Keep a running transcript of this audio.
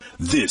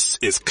This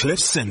is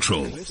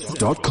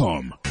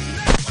CliffCentral.com.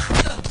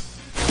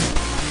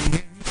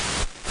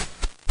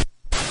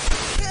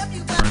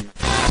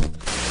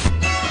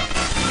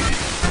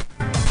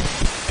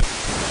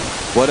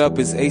 What up,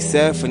 it's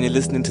ASAF and you're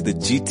listening to the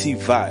GT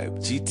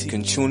Vibe. GT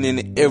can tune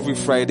in every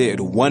Friday at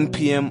 1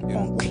 p.m.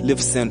 on Cliff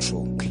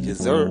Central. Yes,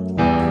 sir.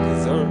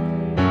 Yes, sir.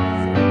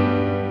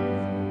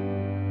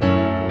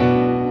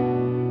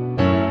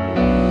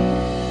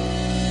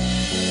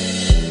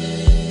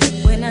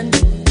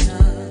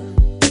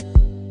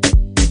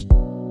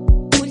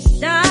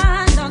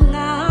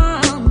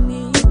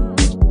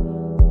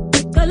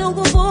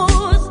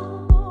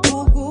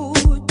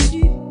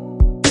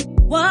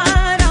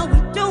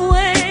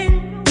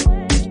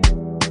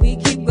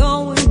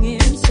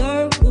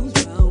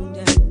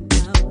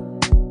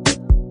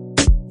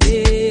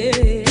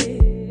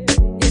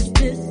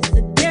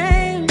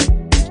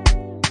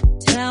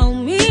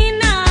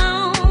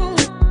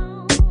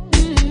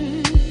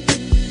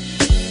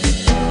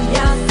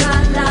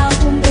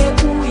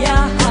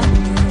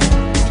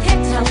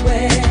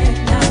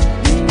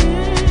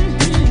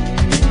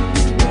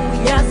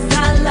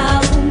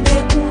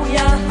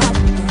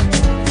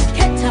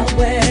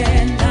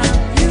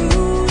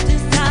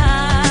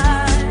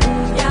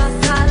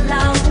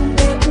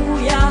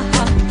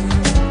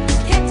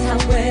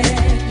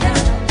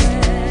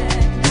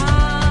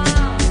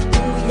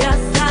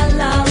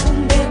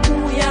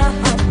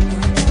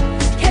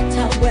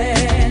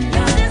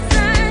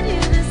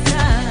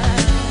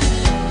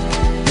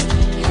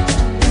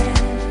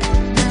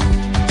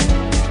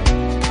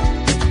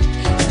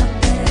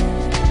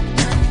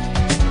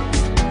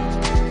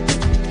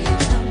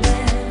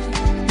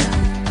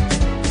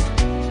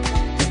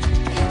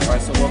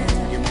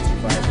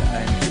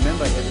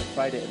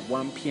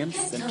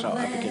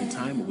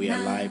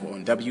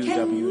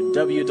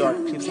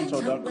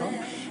 www.cliffcentral.com,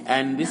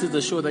 and this is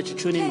the show that you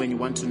tune in when you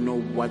want to know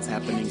what's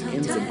happening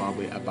in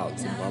Zimbabwe, about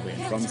Zimbabwe,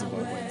 and from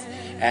Zimbabweans.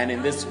 And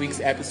in this week's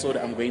episode,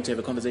 I'm going to have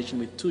a conversation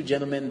with two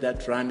gentlemen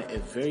that run a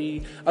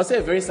very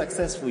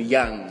successful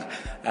young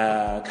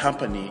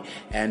company,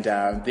 and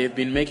they've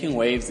been making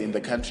waves in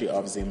the country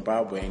of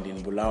Zimbabwe and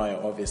in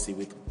Bulawayo, obviously,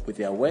 with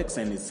their works,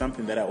 and it's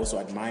something that I also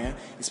admire,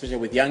 especially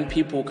with young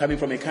people coming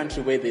from a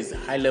country where there's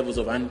high levels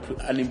of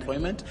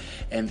unemployment,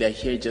 and they're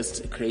here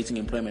just creating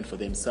employment for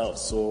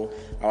themselves. So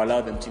I'll allow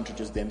them to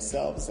introduce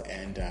themselves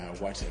and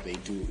what they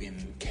do in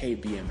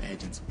KBM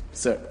Agency.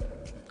 Sir.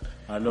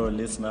 Hello,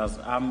 listeners.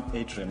 I'm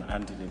Adrian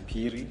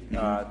Andile-Piri,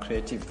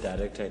 Creative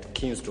Director at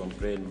Kingston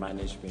Brand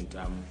Management.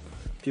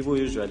 People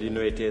usually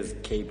know it as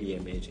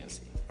KBM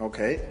Agency.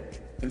 Okay.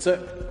 And sir?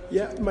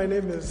 Yeah, my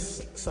name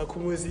is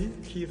Sakumuzi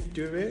Keith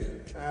Dube.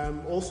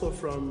 I'm also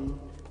from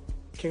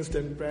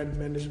Kingston Brand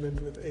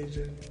Management with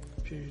Adrian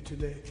Piri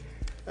today.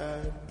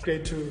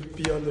 Great to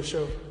be on the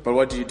show. But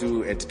what do you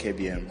do at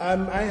KBM?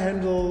 I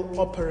handle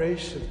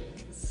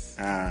operations.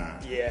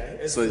 Yeah,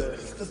 it's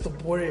the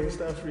boring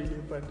stuff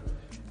really, but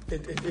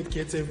it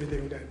gets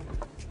everything done.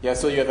 Yeah,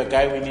 so you're the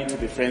guy we need to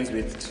be friends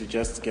with to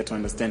just get to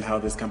understand how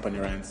this company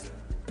runs.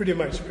 Pretty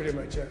much,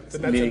 yeah. The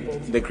nuts and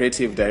bolts. The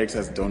creative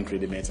directors don't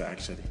really matter,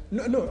 actually.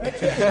 No.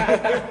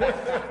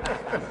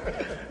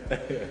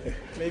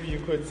 Maybe you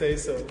could say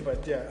so,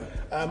 but yeah.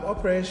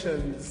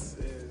 Operations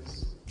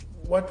is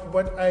what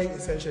I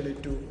essentially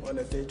do on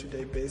a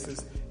day-to-day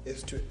basis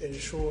is to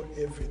ensure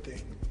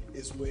everything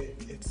is where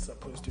it's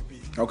supposed to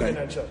be. Okay. In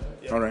a nutshell.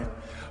 Yeah. All right.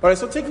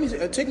 So take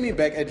me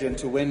back, Adrian,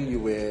 to when you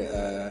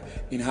were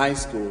in high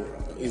school.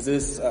 Is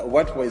this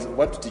what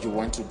did you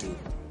want to do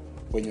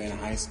when you were in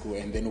high school,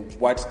 and then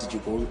what did you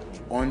go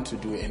on to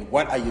do, and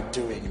what are you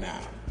doing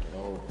now?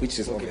 Which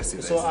is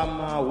obviously so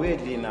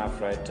weirdly enough,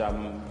 right?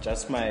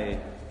 Just my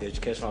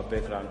educational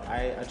background,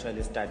 I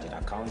actually studied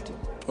accounting.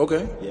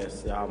 Okay.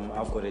 Yes,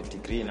 I've got a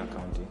degree in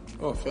accounting.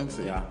 Oh,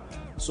 fancy. Yeah.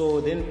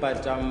 So then,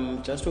 but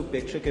just to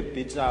backtrack a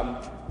bit,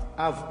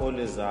 I've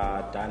always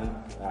done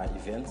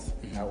events.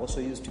 I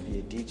also used to be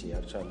a DJ,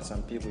 actually.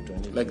 Some people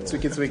don't even know.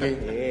 Twiki?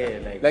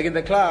 Yeah, like in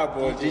the club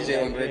or DJ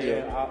on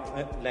radio?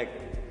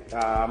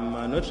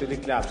 Not really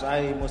clubs.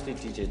 I mostly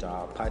DJed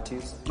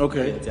parties.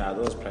 Okay. Yeah,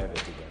 those private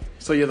events.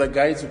 So you're the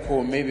guy to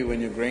call, maybe when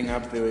you're growing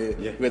up,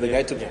 you were the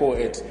guy to call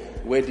at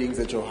weddings,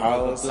 at your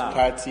house,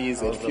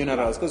 parties, at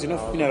funerals. Because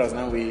funerals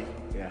now we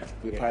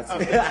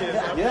party.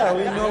 Yeah,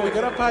 we know, we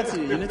got a party.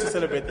 You need to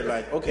celebrate the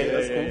life. Okay,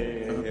 that's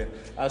cool. Yeah.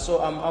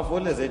 So I've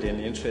always had an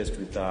interest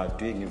with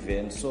doing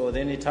events. So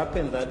then it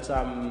happened that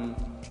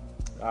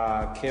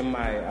came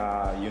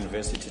my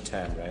university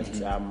time,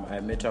 right? I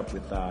met up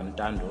with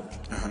Ntando.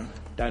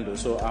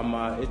 So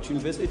at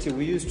university,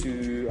 we used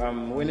to,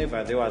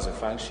 whenever there was a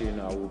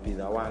function, I would be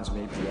the ones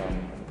maybe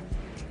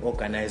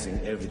organizing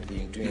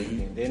everything, doing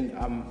everything. Then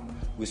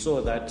we saw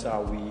that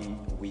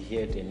we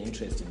had an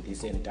interest in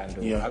this, and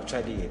Ntando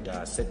actually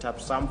had set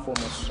up some form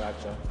of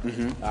structure,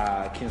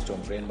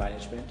 Kingston Brand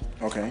Management.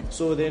 Okay.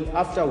 So then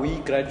after we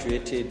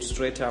graduated,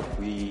 straight up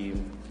we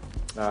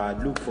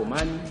look for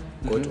money,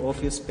 got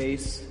office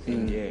space,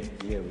 and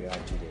here we are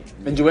today.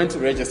 And you went to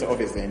register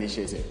office the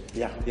initiative?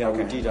 Yeah, okay.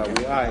 We did.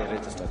 We are a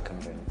registered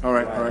company. All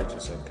right.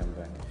 Registered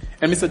company.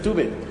 And Mr.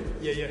 Dube,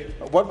 Yeah.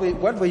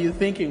 what were you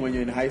thinking when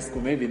you're in high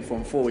school, maybe in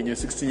Form 4, when you're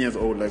 16 years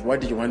old? Like,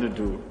 what did you want to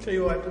do? Tell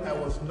you what, I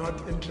was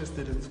not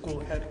interested in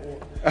school at all.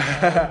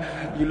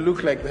 You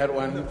look like that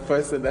one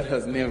person that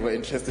was never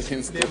interested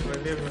in school.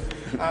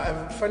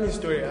 Never. Funny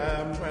story.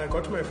 When I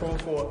got to my Form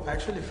 4, I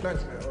actually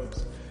flunked my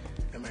odds.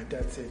 And my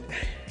dad said,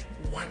 "Hey,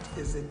 what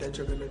is it that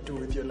you're going to do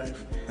with your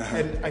life?"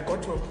 And I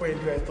got to a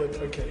point where I thought,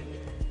 okay,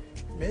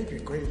 maybe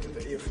going to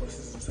the Air Force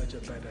isn't such a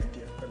bad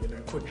idea. I mean,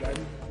 I could run,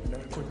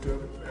 I could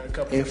do a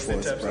couple Air of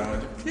Force, sit-ups.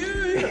 bro.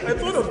 Yeah, I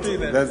thought of doing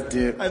that. That's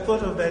deep. I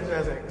thought of that and I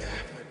was like,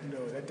 but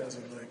no, that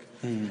doesn't work.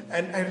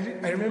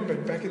 And I remember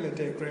back in the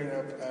day growing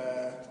up,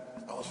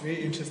 I was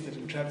very interested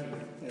in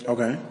traveling.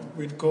 Okay.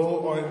 We'd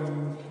go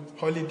on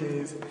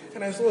holidays,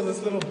 and I saw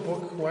this little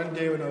book one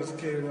day when I was a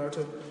kid out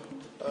of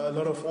a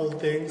lot of old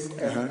things,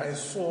 and I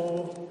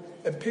saw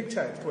a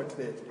picture I put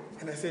there,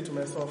 and I said to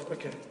myself,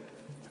 okay,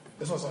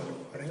 this was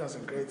I think I was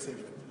in grade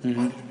 7. I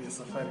wanted to be a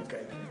safari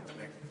guide. I'm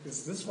like,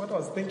 is this what I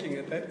was thinking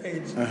at that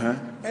age?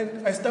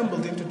 And I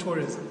stumbled into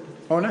tourism.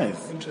 Oh,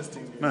 nice.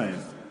 Interesting. Nice.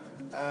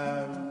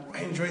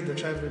 I enjoyed the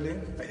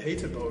traveling. I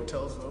hated the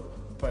hotels though,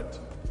 but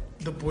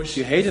the bush.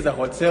 You hated the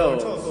hotel?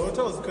 The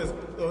hotels, because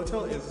the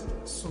hotel is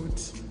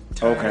suit,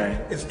 tie, Okay.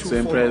 it's too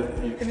So formal.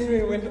 impressed.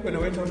 Anyway, when I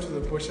went onto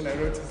the bush and I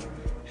noticed,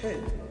 hey,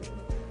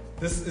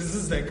 this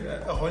is like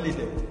a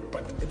holiday,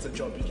 but it's a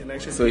job. You can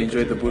actually. So you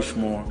enjoyed the bush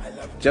more. I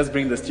love it. Just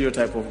bring the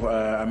stereotype of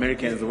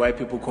Americans, white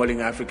people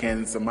calling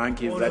Africans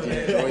monkeys that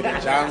enjoy the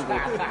jungle.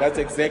 That's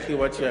exactly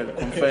what you're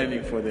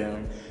confirming for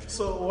them.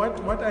 So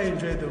what I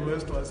enjoyed the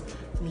most was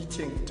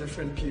meeting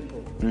different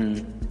people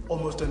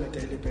almost on a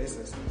daily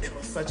basis. It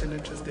was such an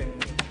interesting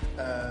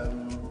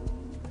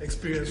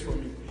experience for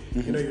me.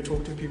 You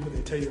talk to people,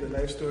 they tell you the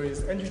life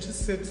stories, and you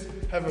just sit,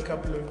 have a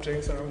couple of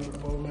drinks around the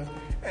boma,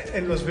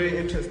 and it was very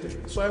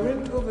interesting. So I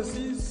went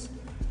overseas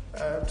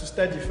to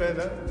study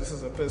further. This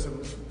is a person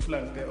who's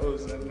flunked their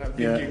O's, and I'm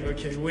thinking,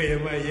 okay, where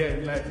am I here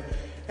in life?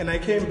 And I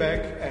came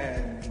back,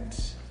 and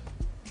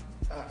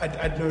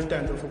I'd known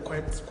Tando for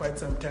quite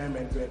some time,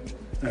 and we had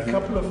a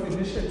couple of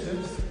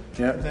initiatives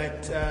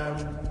that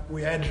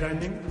we had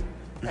running,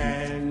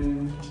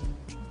 and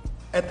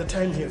at the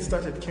time he had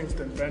started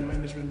Kingston Brand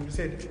Management. We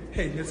said,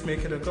 hey, let's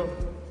make it a go.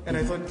 And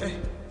I thought, hey,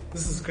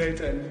 this is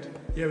great, and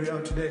here we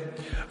are today,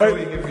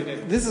 going every day.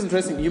 This is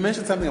interesting. You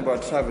mentioned something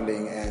about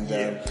traveling, and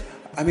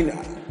I mean,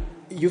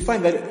 you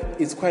find that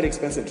it's quite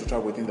expensive to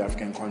travel within the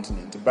African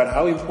continent. But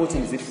how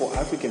important is it for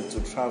Africans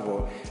to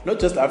travel? Not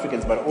just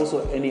Africans, but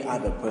also any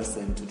other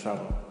person to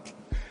travel?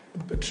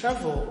 But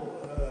travel,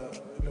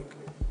 look,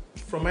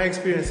 from my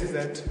experience is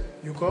that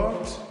you go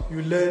out,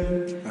 you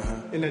learn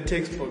in a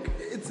textbook.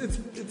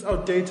 It's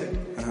outdated.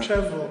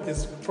 Travel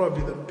is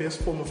probably the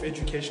best form of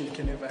education you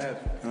can ever have.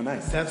 Oh,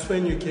 nice. That's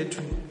when you get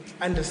to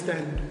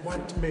understand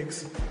what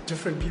makes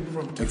different people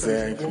from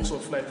different walks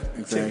of life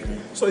tick.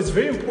 So it's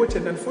very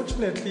important.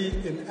 Unfortunately,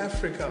 in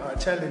Africa, our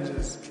challenge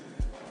is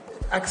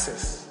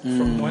access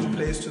from one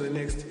place to the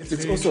next.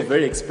 It's also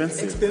very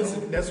expensive.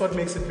 That's what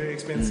makes it very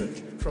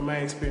expensive, from my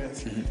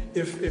experience.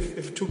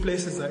 If two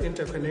places are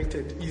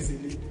interconnected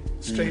easily,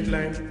 straight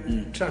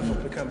line, travel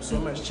becomes so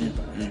much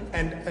cheaper.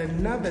 And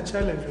another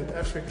challenge with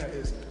Africa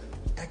is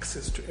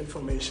access to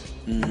information.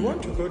 You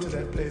want to go to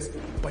that place,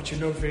 but you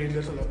know very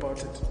little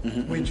about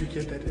it. When do you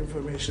get that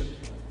information?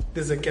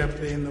 There's a gap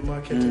there in the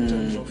market in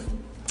terms of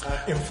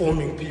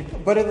informing people.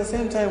 But at the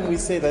same time, we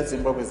say that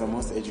Zimbabwe is the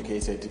most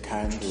educated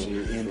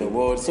country in the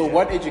world. So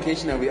what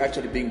education are we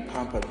actually being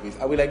pampered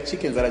with? Are we like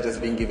chickens that are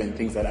just being given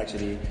things that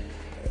actually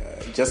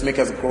just make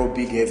us grow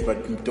big heads,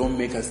 but don't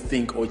make us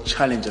think or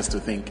challenge us to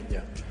think?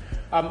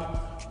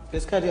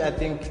 Basically, I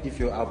think if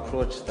you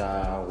approach the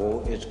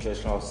whole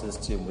educational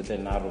system with a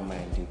narrow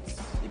mind,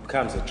 it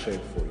becomes a trap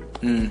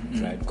for you,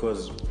 right?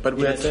 But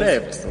we are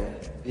trapped, though.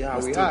 Yeah,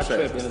 we are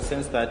trapped in the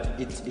sense that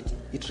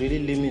it really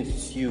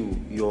limits you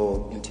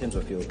in terms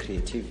of your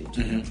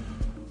creativity.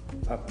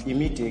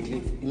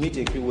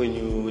 Immediately when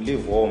you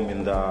leave home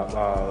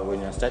when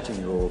you're starting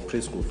your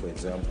preschool, for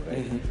example,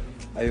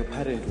 right? Your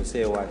parent will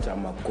say, "What?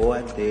 I'm gonna go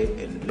out there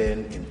and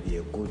learn and be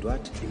a good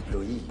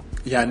employee."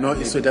 Yeah,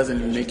 no. So it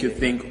doesn't make you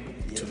think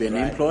to be an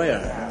employer.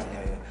 Yeah.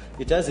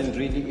 It doesn't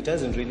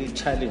really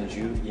challenge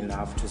you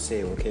enough to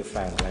say, okay,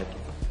 fine, right?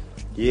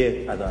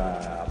 Here are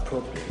the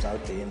problems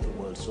out there in the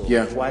world. So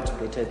what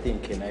better thing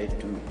can I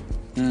do,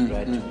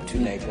 right?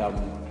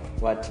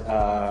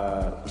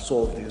 To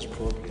solve these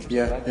problems?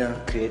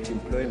 Create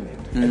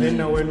employment. And then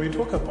now when we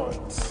talk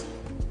about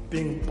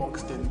being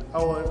boxed in,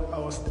 our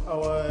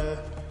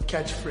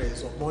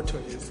catchphrase or motto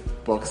is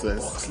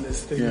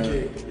boxless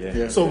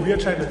thinking. So we are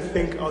trying to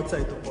think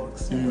outside the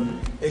box,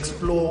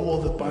 explore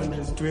all the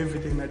boundaries, do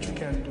everything that you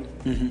can do,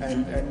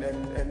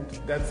 and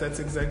that's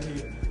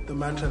exactly the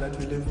mantra that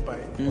we live by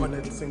on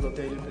a single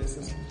daily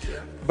basis.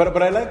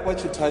 But I like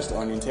what you touched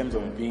on in terms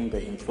of being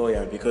the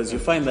employer, because you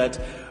find that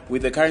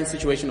with the current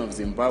situation of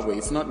Zimbabwe,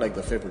 it's not like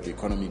the favorite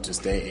economy to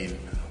stay in,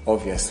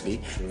 obviously,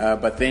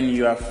 but then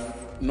you are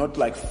not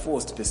like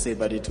forced per se,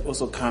 but it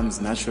also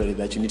comes naturally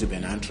that you need to be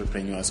an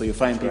entrepreneur. So you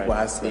find people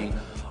asking,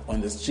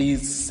 on the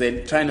streets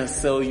trying to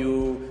sell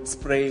you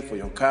spray for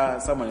your car.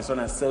 Someone is trying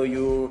to sell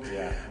you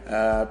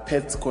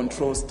pets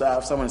control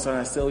stuff. Someone is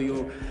trying to sell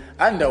you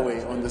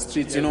underwear on the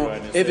streets.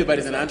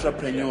 Everybody's an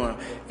entrepreneur.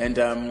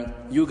 And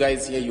you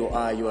guys here, you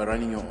are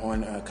running your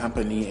own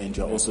company, and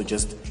you're also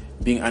just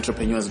being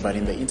entrepreneurs, but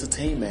in the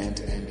entertainment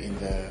and in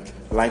the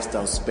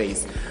lifestyle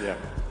space. Yeah.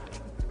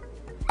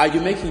 Are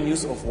you making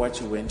use of what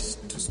you went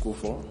to school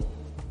for?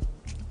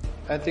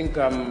 I think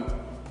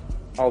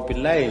I'll be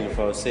lying if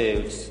I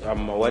say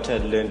what I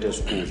learned at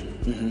school.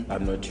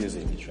 I'm not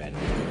using it right now.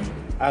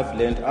 I've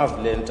learned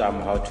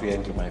how to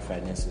handle my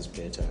finances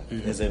better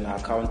as an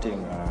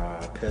accounting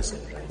person.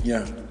 Right?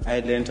 Yeah.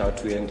 I learned how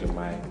to handle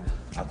my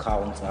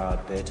accounts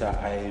better.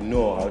 I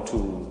know how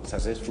to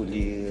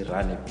successfully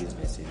run a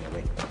business in a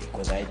way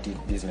because I did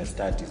business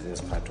studies as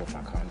part of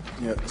accounting.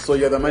 Yeah. So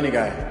you're the money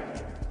guy.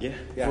 Yeah.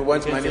 If we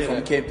want money from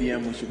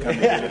KPM, we should come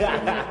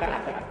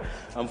in.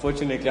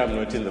 Unfortunately, I'm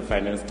not in the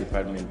finance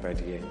department,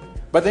 but yeah.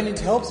 But then it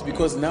helps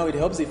because now it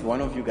helps if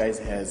one of you guys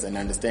has an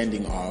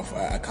understanding of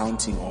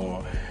accounting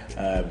or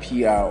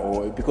PR,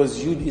 or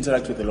because you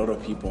interact with a lot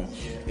of people,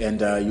 and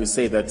you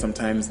say that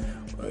sometimes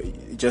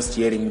just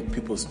hearing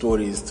people's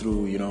stories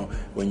through,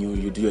 when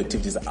you do your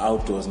activities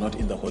outdoors, not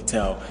in the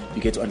hotel,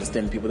 you get to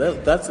understand people.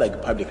 That's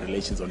like public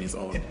relations on its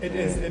own. It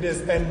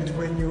is. And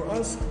when you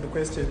ask the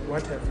question,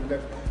 what have you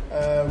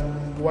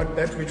learned? What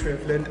that which we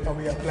have learned, are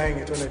we applying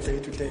it on a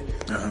day-to-day?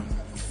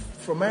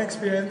 From my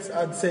experience,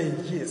 I'd say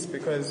yes,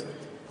 because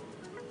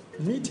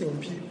meeting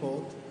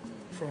people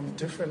from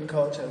different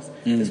cultures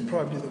is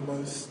probably the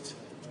most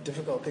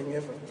difficult thing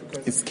ever,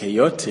 because it's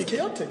chaotic.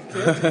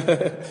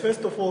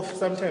 First of all,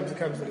 sometimes it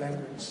comes to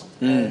language,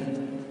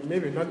 and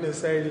maybe not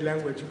necessarily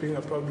language being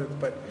a problem,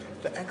 but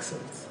the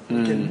accents.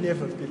 You can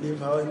never believe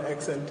how an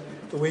accent,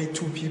 the way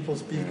two people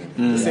speak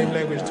the same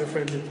language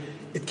differently,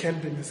 it can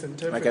be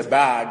misinterpreted. Like a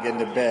bag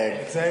and a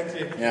bag.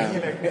 Exactly.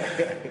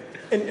 Yeah.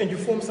 And you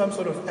form some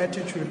sort of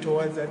attitude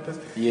towards that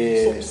person.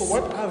 Yes. So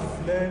what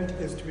I've learned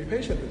is to be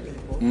patient with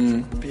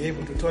people, be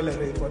able to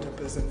tolerate what a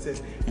person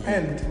says,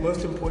 and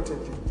most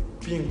importantly,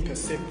 being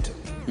perceptive.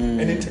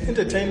 And in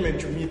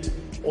entertainment, you meet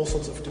all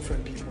sorts of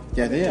different people.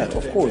 Yeah,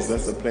 of course,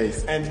 that's the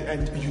place.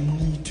 And you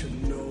need to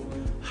know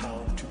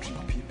how to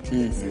treat people.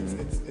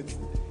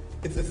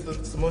 It's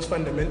the most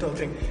fundamental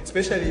thing,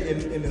 especially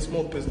in a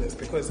small business,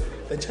 because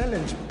the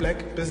challenge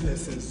black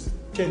businesses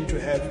tend to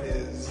have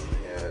is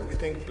we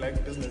think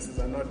black businesses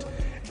are not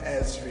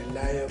as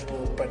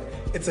reliable, but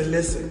it's a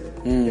lesson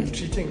in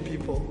treating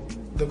people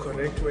the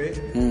correct way.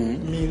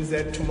 Means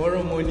that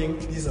tomorrow morning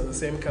these are the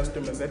same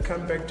customers that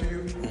come back to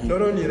you.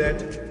 Not only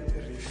that,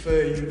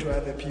 refer you to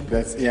other people,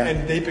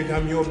 and they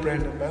become your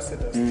brand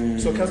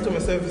ambassadors. So customer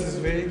service is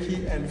very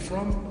key, and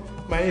from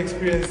my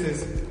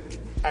experiences,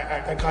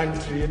 I can't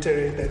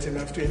reiterate that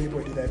enough to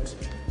anybody that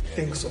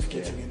thinks of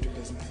getting into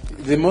business.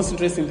 The most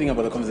interesting thing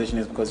about the conversation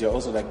is because you're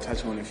also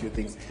touching on a few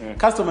things.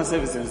 Customer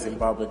service in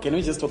Zimbabwe. Can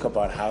we just talk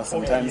about how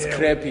sometimes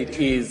crappy it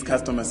is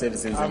customer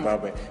service in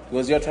Zimbabwe?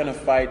 Because you're trying to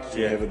fight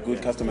to have a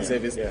good customer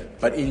service,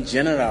 but in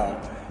general,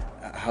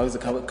 how is the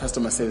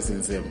customer service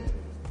in Zim?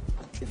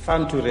 If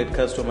I'm to rate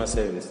customer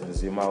service in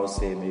Zim, I would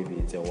say maybe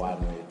it's a 1 or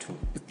a 2.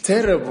 It's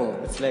terrible.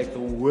 It's like the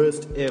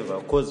worst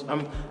ever. Because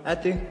I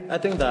think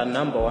the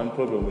number one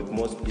problem with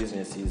most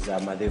businesses,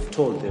 they've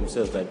told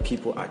themselves that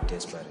people are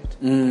desperate.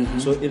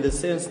 So in the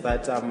sense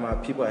that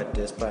people are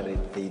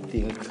desperate, they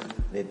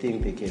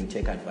think they can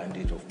take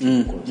advantage of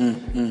people.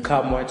 Because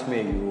come what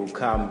may, you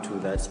come to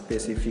that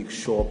specific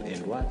shop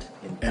and what?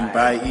 And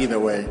buy either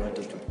way. You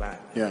wanted to buy.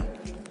 Yeah.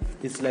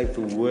 It's like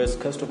the worst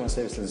customer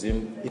service in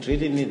Zim. It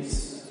really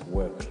needs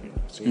work.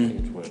 I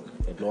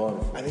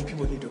think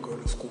people need to go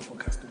to school for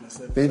customer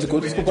service. They need to go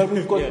to school, but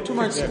we've got too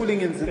much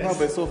schooling in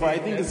Zimbabwe so far. I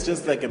think it's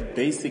just like a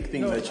basic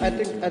thing that you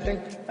need to...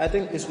 I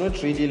think it's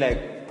not really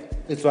like...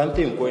 It's one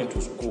thing going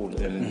to school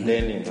and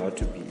learning how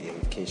to be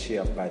a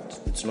cashier, but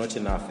it's not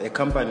enough. A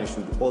company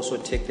should also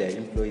take their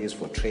employees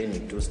for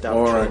training, to staff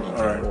training.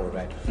 All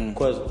right.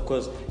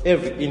 Because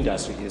every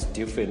industry is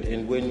different,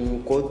 and when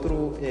you go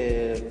through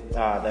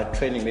that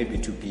training, maybe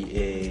to be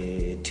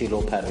a till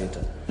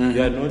operator,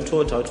 you are not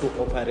taught how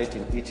to operate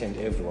in each and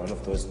every one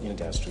of those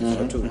industries,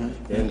 how to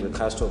handle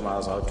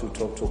customers, how to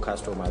talk to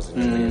customers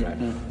in a way,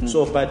 right?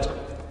 So, but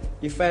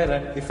if I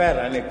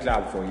run a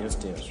club, for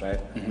instance, right,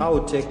 I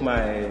would take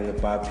my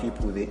bar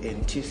people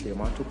and teach them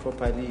how to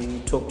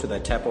properly talk to the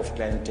type of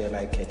clientele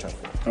I cater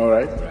for. All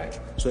right. Right.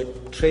 So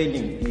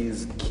training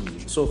is key.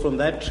 So from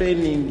that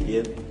training,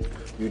 you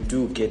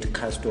do get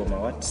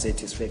customer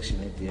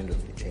satisfaction at the end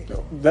of the day.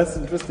 That's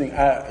interesting.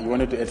 You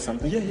wanted to add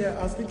something? Yeah.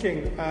 I was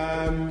thinking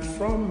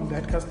from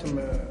that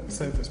customer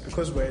service,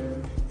 because we're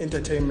in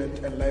entertainment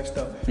and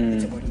lifestyle,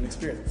 it's about an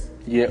experience.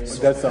 Yeah, so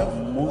that's the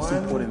most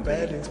important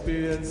bad thing.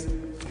 Experience,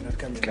 you're not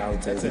coming.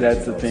 Clouds.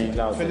 That's the thing.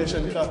 Finish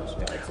and clouds.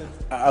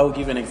 I'll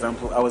give an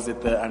example. I was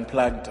at the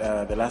Unplugged,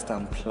 the last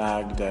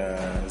Unplugged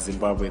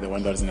Zimbabwe, the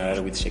one that was in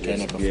Harare with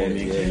Shekina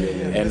performing.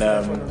 And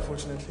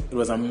unfortunately, it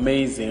was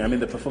amazing. I mean,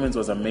 the performance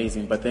was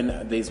amazing. but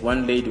then there's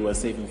one lady who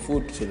was serving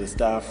food to the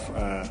staff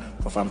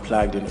of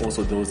Unplugged, and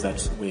also those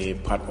that were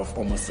part of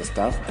almost the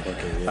staff.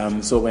 Okay,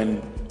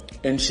 yeah.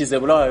 And she's a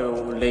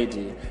Bulawayo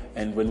lady,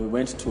 and when we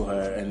went to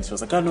her, and she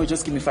was like, "Oh no,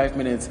 just give me 5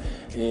 minutes,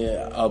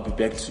 I'll be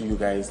back to you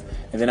guys."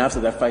 And then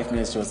after that 5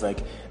 minutes, she was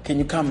like, "Can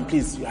you come,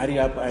 please? Hurry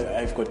up!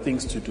 I've got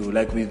things to do.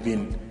 Like we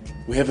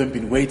haven't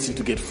been waiting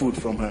to get food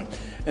from her."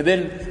 And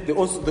then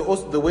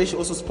the way she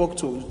also spoke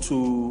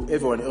to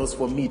everyone else,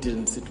 for me,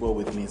 didn't sit well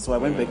with me. So I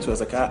went back to her. I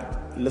was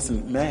like,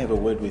 "Listen, may I have a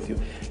word with you?"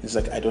 And she's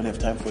like, "I don't have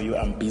time for you.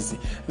 I'm busy."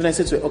 Then I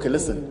said to her, "Okay,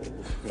 listen.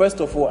 First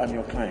of all, I'm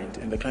your client,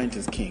 and the client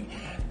is king.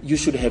 You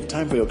should have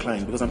time for your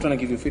client, because I'm trying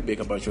to give you feedback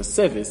about your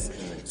service.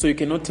 So you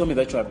cannot tell me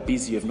that you are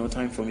busy, you have no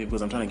time for me,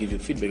 because I'm trying to give you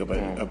feedback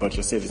about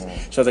your service."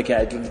 She was like,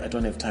 "Yeah, I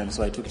don't have time."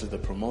 So I took it to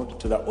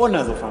the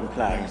owners of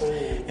Unplugged,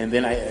 and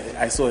then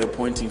I saw her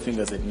pointing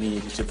fingers at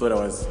me. She thought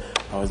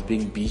I was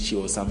being bitchy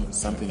or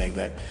something like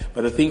that.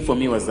 But the thing for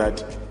me was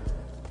that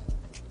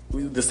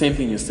the same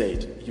thing you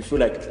said. You feel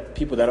like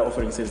people that are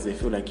offering service, they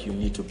feel like you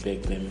need to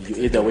beg them.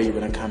 Either way, you're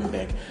gonna come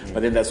back.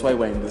 But then that's why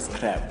we're in this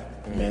crap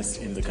mess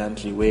in the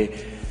country where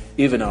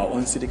even our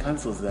own city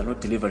councils, they're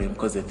not delivering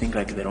because they think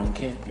like they don't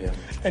care. Yeah.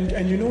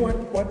 And you know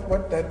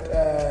what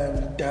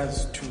that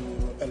does to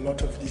a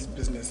lot of these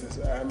businesses?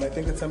 I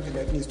think it's something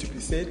that needs to be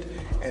said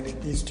and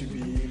it needs to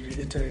be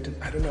reiterated.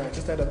 I don't know, I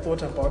just had a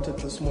thought about it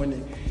this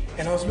morning.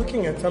 And I was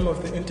looking at some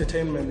of the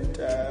entertainment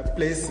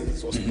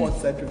places or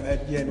spots that we've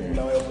had here in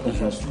Bulawayo over the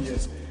past few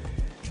years.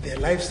 Their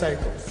life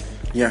cycles.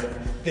 Yeah.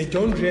 They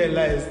don't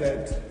realize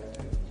that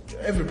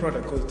every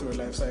product goes through a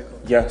life cycle.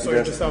 Yeah.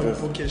 Sorry to sound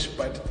bookish,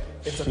 but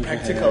it's a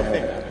practical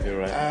thing. You're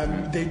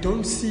right. They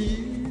don't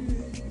see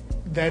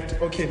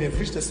that, okay, they've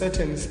reached a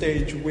certain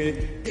stage where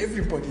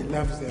everybody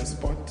loves their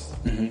spot,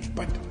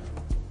 but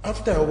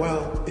after a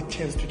while, it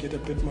tends to get a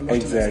bit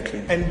monotonous. Exactly.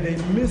 And they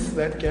miss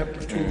that gap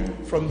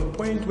from the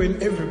point when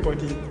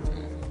everybody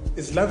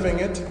is loving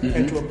it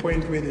and to a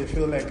point where they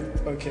feel like,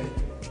 okay,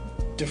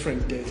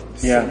 different day,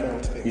 same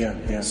old thing.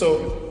 Yeah.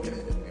 So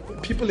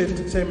people in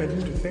entertainment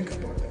need to think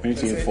about that. We need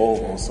to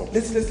evolve also.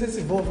 Let's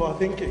evolve our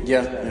thinking.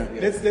 Yeah.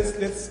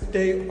 Let's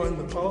stay on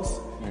the pulse.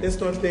 Let's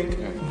not think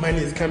money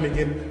is coming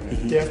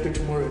in day after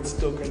tomorrow, it's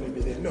still going to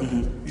be there. No,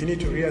 you need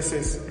to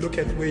reassess, look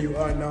at where you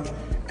are now,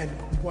 and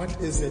what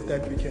is it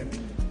that we can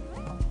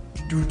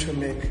do to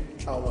make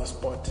our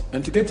spot.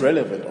 And to keep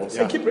relevant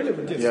also. And keep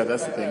relevant, yes. Yeah,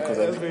 that's the thing.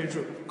 That's very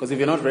true. Because if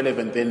you're not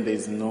relevant, then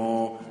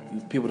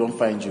people don't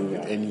find you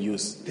with any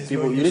use.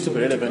 You need to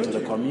be relevant to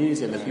the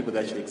community and the people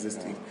that you're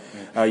existing,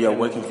 you're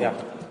working for.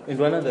 Yeah. And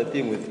one other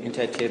thing with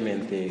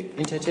entertainment,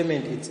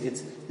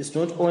 it's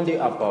not only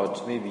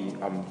about maybe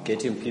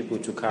getting people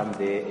to come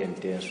there and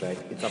dance, right?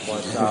 It's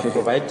about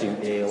providing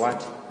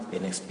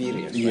an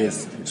experience.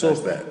 Yes. Right? So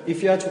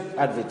if you are to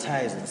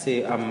advertise and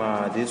say,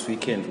 this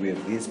weekend we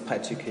have this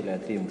particular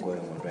theme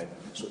going on, right?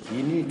 So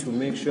you need to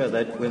make sure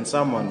that when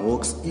someone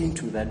walks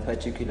into that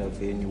particular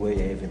venue where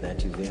you're having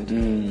that event,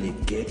 they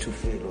get to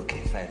feel,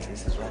 okay, fine,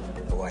 this is what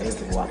it's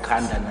the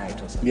Wakanda night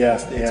or something.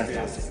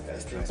 Yeah.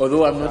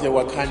 Although I'm not a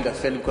Wakanda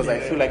fan because I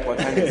feel like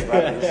Wakanda is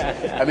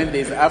rubbish. I mean,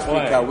 there's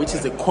Africa, which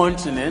is a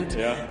continent,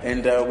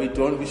 and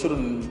we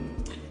shouldn't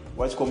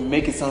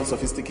make it sound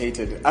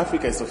sophisticated.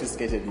 Africa is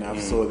sophisticated enough,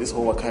 so this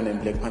whole Wakanda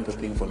and Black Panther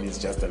thing for me is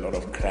just a lot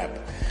of crap.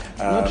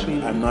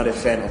 I'm not a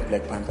fan of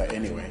Black Panther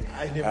anyway.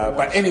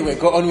 But anyway,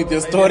 go on with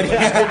your story.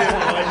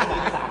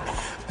 Yeah.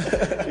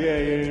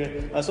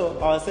 So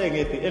I was saying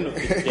at the end of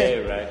the day,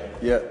 right?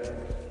 Yeah.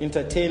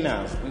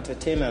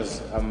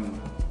 Entertainers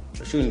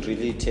shouldn't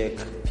really take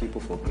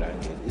people for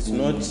granted. It's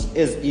not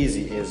as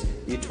easy as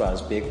it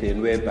was back then,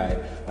 whereby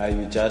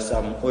you just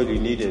all you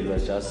needed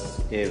was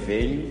just a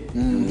venue.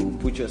 You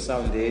put your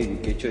sound there, you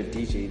get your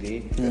DJ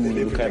there, and then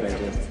you kind of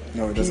just.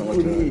 No, it doesn't work.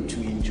 People need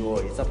to enjoy.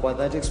 It's about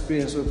that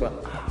experience.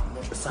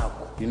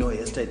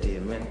 Yesterday,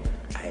 man,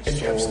 I had and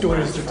you have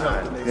stories to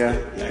tell the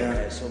next day. I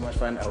had so much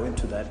fun. I went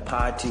to that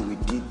party, we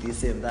did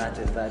this and that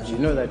and that. You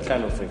know that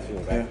kind of a feel,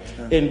 right?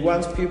 Yeah. And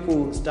once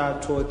people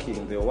start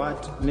talking,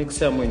 next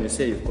time when you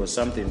say you've got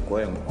something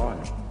going on,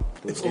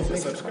 you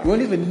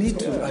won't even need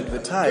to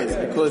advertise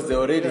because they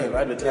already have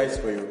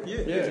advertised for you.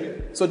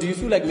 Yeah. So do you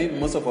feel like maybe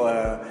most of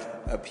our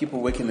people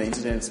working in the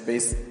internet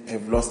space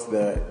have lost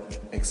the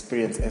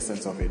experience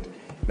essence of it?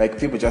 Like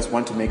people just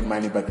want to make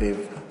money, but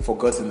they've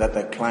forgotten that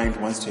the client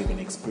wants to have an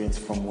experience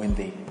from when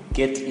they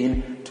get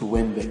in to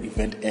when the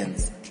event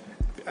ends.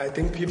 I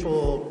think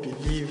people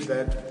believe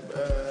that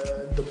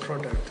the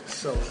product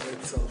sells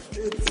itself.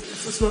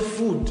 It's not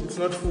food. It's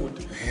not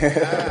food.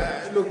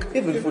 Look,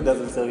 even food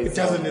doesn't sell itself. It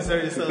doesn't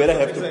necessarily sell. You better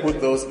have to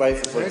put those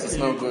spices, but it's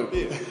not good.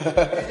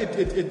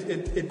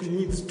 It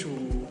needs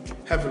to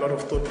have a lot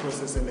of thought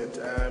process in it.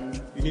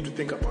 You need to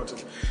think about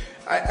it.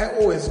 I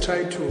always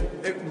try to,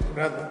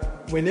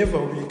 whenever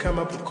we come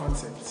up with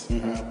concepts, we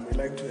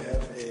like to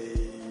have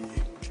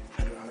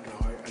I don't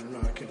know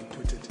how I can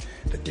put it,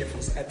 the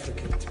devil's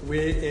advocate,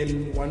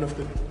 wherein one of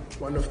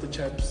the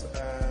chaps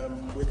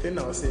within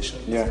our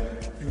sessions,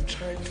 you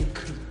try to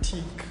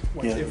critique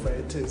whatever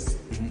it is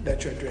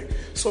that you're doing.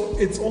 So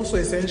it's also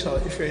essential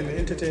if you're in the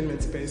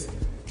entertainment space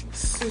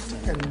sit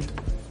and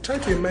try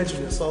to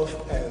imagine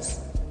yourself as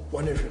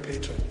one of your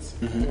patrons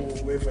or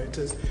whoever it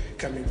is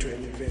coming to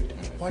an event.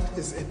 What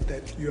is it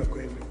that you are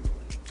going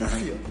to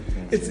feel?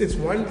 It's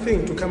one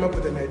thing to come up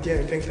with an idea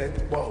and think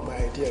that, wow, my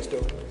idea is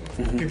dope.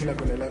 People are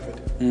going to love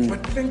it.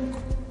 But think,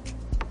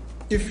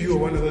 if you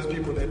were one of those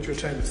people that you're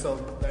trying to sell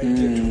the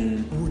idea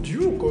to, would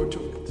you go to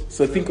it?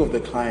 So think of the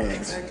client.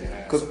 Exactly.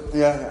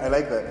 I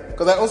like that.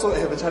 Because I also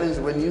have a challenge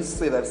when you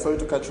say that. Sorry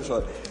to cut you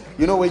short.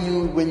 You know, when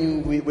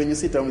you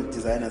sit down with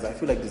designers, I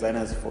feel like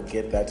designers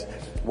forget that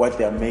what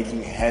they're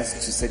making has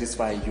to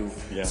satisfy you.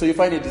 Yeah. So you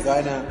find a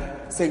designer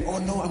saying, "Oh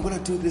no, I'm going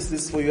to do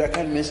this for you." I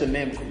can't mention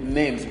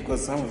names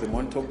because some of them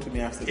won't talk to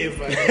me after.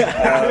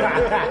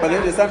 But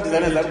then there's some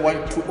designers that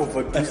want to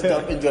overdo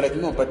stuff, and you're like,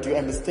 "No, but do you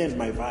understand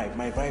my vibe?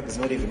 My vibe is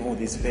not even all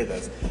these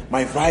feathers.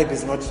 My vibe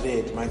is not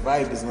red. My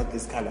vibe is not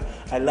this color.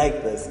 I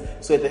like this."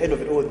 So at the end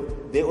of it all,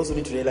 they also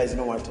need to realize, you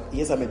know what?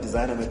 Yes, I'm a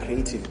designer, I'm a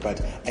creative, but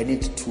I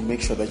need to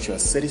make sure that you are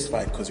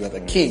satisfied because you are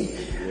the king.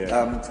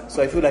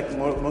 So I feel like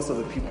most of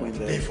the people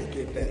they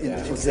forget that. in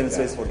the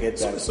space forget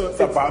that. So it's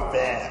about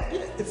that.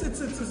 Yeah,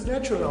 it's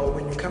natural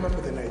when you come up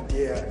with an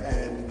idea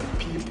and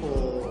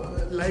people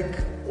like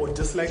or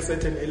dislike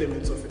certain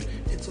elements of it.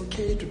 It's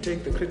okay to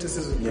take the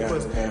criticism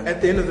because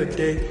at the end of the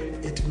day,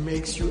 it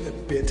makes you a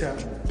better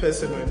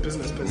person or a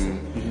business person.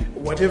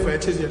 Whatever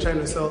it is you're trying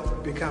to sell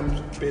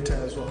becomes better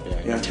as well.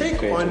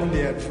 Take on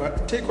the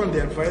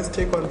advice,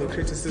 take on the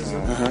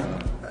criticism,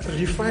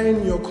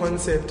 refine your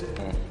concept,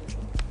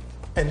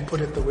 and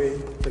put it the way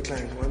the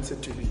client wants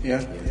it to be.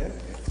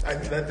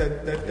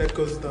 That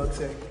goes without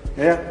saying.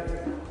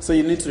 So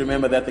you need to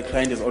remember that the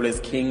client is always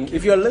king.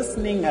 If you're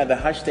listening, the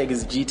hashtag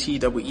is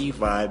GTWE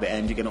Vibe,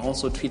 and you can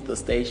also tweet the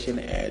station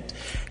at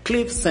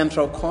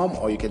CliffCentral.com,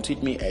 or you can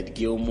tweet me at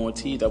Gilmore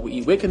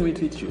TWE. Where can we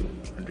tweet you,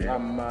 Andrea?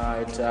 I'm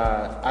at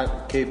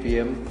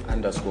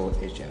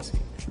KPM_agency.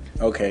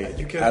 Okay,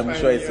 I'm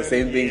sure it's the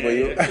same thing for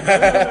you.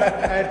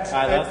 At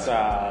That's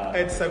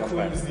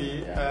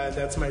Sakumzi,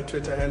 that's my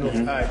Twitter handle.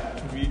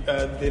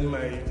 Then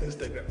my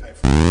Instagram.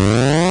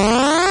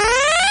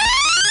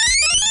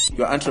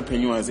 You're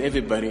entrepreneurs.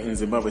 Everybody in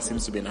Zimbabwe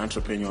seems to be an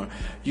entrepreneur.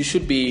 You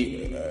should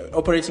be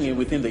operating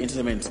within the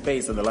entertainment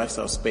space and the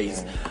lifestyle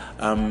space.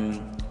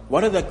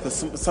 What are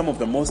some of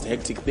the most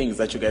hectic things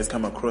that you guys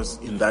come across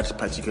in that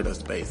particular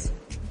space?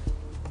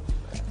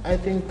 I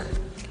think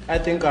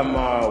I'm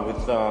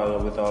with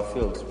our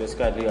field.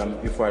 Basically,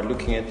 if we're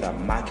looking at the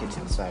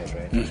marketing side,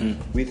 right?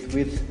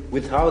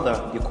 With how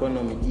the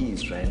economy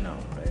is right now,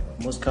 right?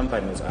 Most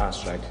companies are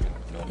struggling.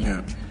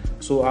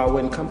 So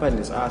when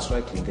companies are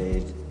struggling,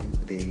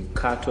 they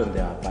cut on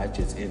their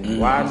budgets, and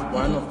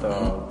one of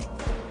the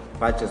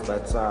budgets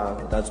that's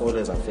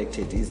always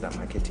affected is the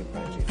marketing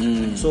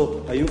budget.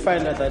 So you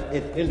find out that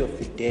at the end of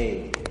the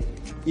day,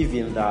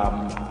 even the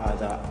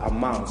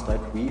amounts that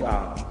we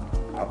are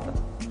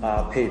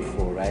paid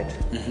for, right?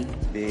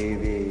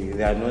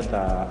 They are not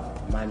the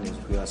monies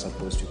we are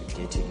supposed to be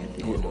getting at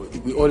the end of the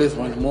day. We always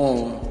want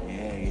more.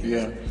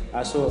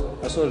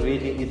 So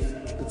really,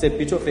 it's a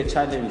bit of a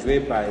challenge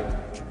whereby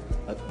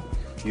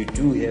you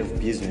do have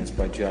business,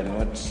 but you are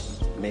not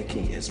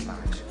making as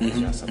much as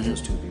you are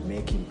supposed to be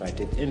making. But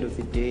at the end of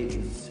the day,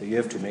 you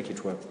have to make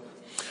it work.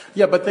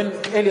 Yeah, but then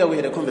earlier we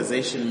had a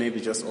conversation,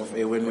 maybe just off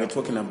air, when we were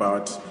talking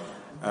about.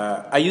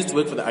 I used to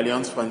work for the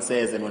Alliance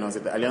Française, and when I was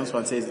at the Alliance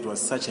Française, it was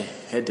such a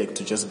headache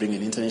to just bring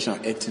an international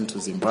act into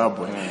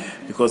Zimbabwe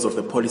because of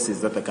the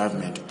policies that the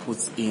government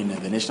puts in, and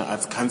the National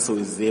Arts Council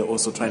is there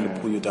also trying to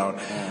pull you down.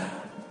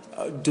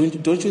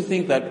 Don't you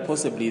think that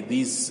possibly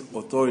these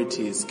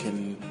authorities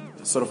can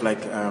sort of like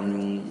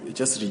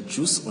just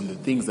reduce on the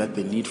things that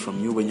they need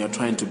from you when you're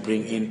trying to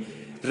bring in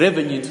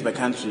revenue into the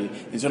country?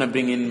 You're trying to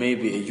bring in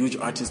maybe a huge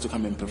artist to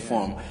come and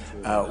perform.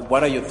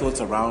 What are your thoughts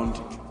around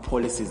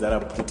policies that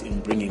are put in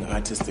bringing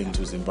artists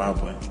into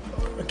Zimbabwe?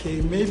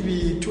 Okay,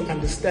 maybe to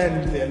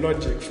understand their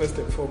logic, first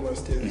and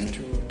foremost, is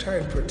to try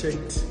and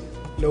protect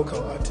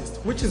local artists,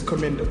 which is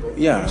commendable.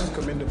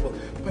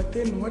 But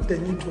then what they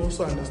need to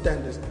also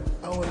understand is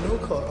our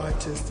local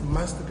artists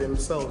must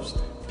themselves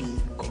be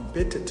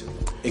competitive.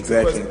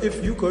 Exactly. Because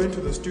if you go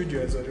into the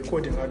studio as a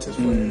recording artist,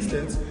 for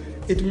instance,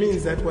 it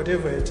means that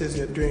whatever it is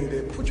you're doing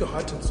there, put your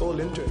heart and soul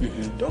into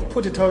it. Don't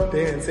put it out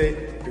there and say,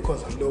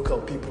 because I'm local,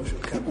 people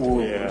should come to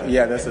me.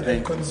 That's the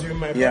thing. Consume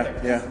my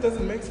product. It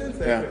doesn't make sense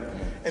that way.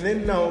 And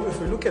then now, if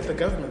we look at the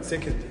government,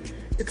 secondly,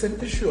 it's an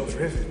issue of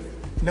revenue.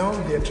 Now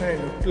they're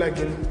trying to plug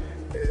in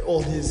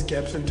all these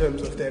gaps in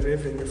terms of their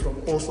revenue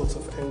from all sorts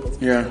of angles,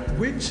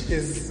 which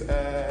is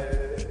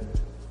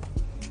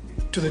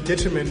to the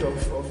detriment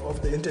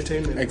of the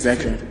entertainment.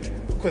 Exactly.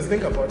 Because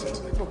think about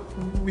it,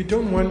 we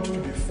don't want to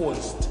be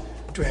forced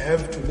to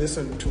have to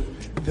listen to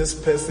this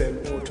person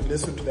or to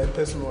listen to that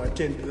person or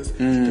attend this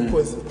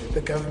because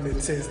the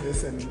government says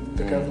this and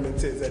the government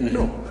says that.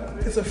 No,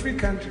 it's a free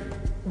country.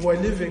 We're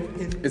living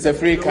in. It's a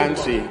free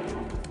country.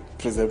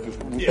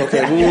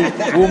 Okay,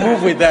 we'll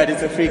move with that.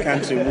 It's a free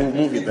country. We'll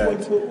move with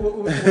that.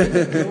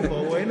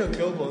 We're in a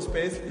global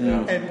space,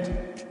 and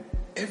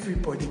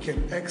everybody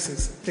can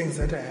access things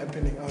that are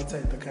happening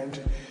outside the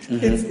country.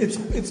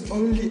 It's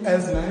only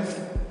as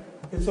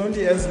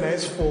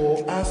nice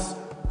for us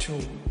to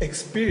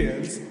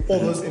experience all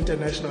those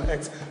international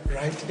acts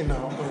right in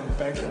our own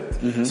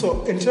backyard.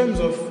 So in terms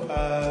of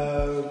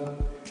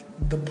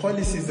the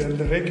policies and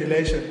the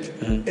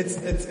regulation,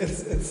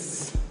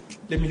 it's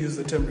let me use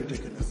the term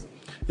ridiculous.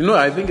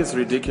 I think it's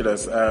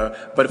ridiculous.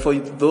 But for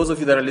those of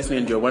you that are listening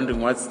and you're wondering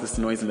what's this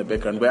noise in the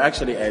background, we're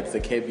actually at the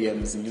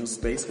KBM's new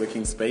space,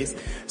 working space.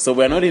 So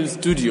we're not in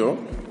studio,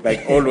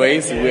 like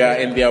always. We are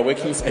in their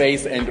working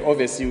space, and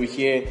obviously we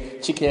hear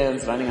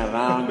chickens running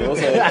around. We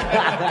also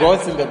have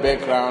goats in the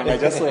background. I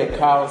just saw a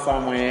cow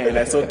somewhere, and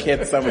I saw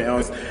cats somewhere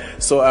else.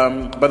 So,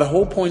 but the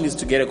whole point is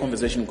to get a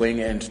conversation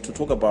going and to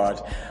talk about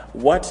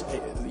what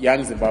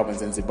young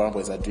Zimbabweans and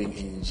Zimbabweans are doing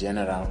in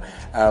general.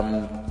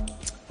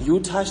 You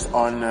touched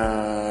on,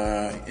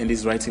 and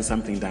he's writing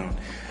something down.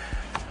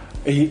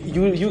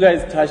 You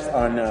guys touched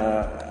on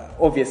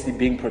obviously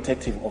being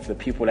protective of the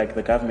people, like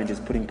the government is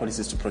putting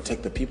policies to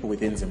protect the people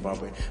within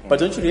Zimbabwe. But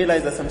don't you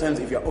realize that sometimes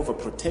if you're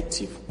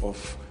overprotective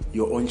of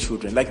your own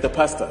children, like the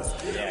pastors,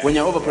 when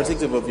you're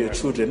overprotective of your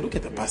children, look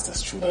at the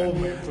pastors'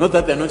 children. Not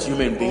that they're not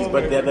human beings,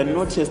 but they're the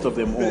naughtiest of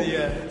them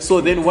all.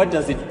 So then what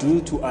does it do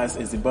to us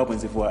as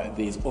Zimbabweans if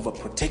there is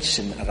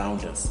overprotection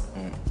around us?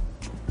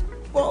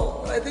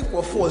 Well, I think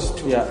we're forced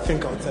to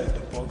think outside the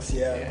box,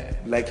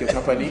 Like your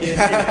company?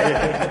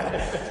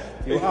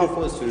 You are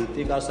forced to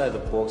think outside the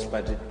box,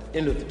 but at the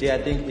end of the day,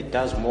 I think it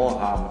does more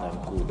harm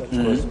than good.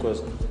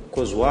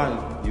 Because one,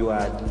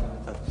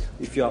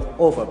 if you are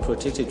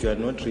overprotected, you are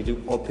not really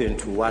open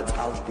to what's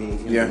out there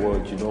in the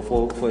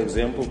world. For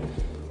example,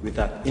 with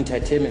the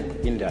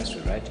entertainment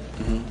industry, right?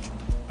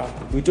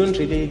 We don't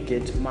really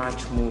get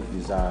much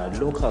movies,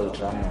 local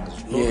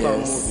dramas. Local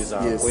movies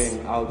are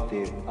going out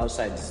there,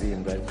 outside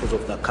Zim, right? Because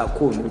of the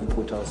cocoon we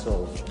put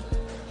ourselves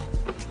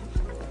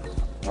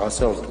as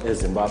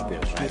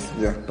Zimbabweans, right?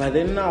 Yeah. But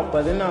then now,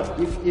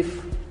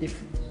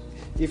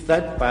 if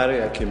that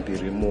barrier can be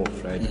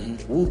removed, right,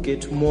 we'll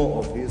get more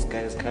of these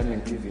guys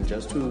coming even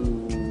just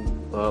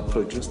to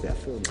produce their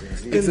films.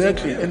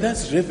 Exactly, and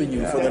that's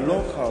revenue for the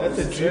locals.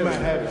 That's a dream I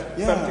have.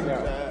 Something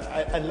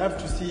I'd love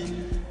to see.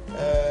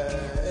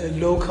 A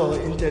local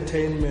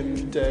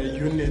entertainment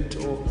unit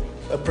or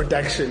a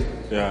production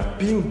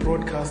being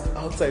broadcast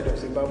outside of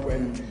Zimbabwe.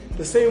 And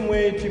the same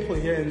way people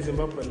here in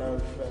Zimbabwe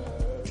love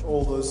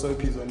all those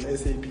soapies on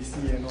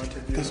SABC and what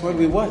have you. That's what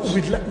we watch.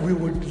 We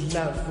would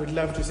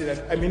love to see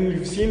that. I mean,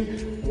 we've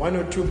seen one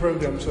or two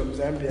programs from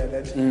Zambia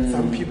that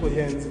some people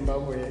here in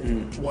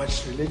Zimbabwe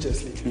watch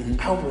religiously.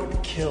 I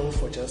would kill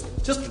for just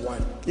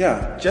one.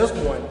 Yeah. Just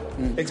one.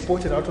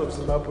 Exported out of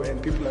Zimbabwe,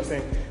 and people are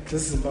saying,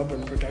 this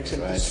Zimbabwean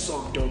production is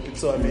so dope, it's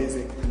so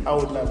amazing. I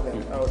would love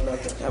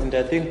that.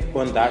 I think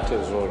on that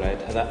as well, right,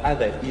 the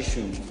other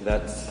issue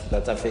that's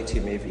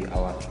affecting maybe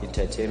our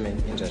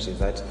entertainment industry is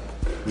that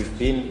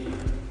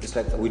it's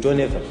like we don't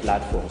have a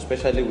platform,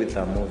 especially with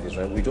our movies,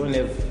 right? We don't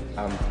have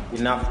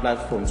enough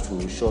platforms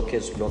to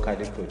showcase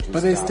locally produced.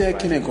 But there's Stay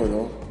Kineko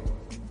though,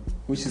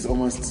 which is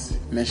almost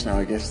national,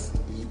 I guess.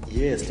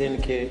 Yes, Stay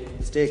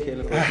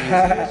Kineko,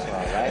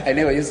 right? I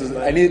never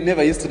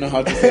used to know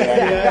how to say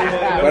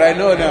that, but I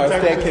know now.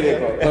 Stay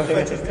Kineko.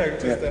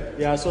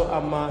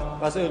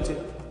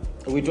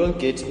 So we don't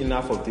get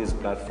enough of these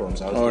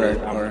platforms out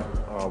there,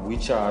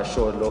 which are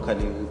shown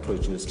locally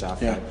produced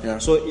stuff.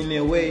 Right? So in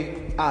a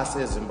way, us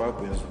as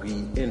Zimbabweans,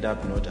 we end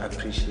up not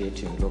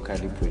appreciating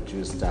locally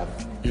produced stuff.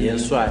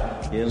 Hence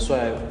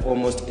why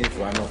almost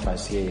every one of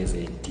us here is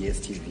a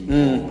DSTV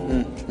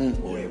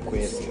or a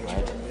Kwesi,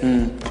 right?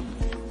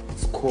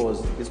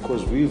 It's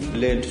because we've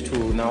learned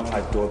to now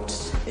adopt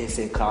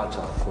SA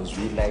culture because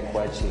we like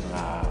watching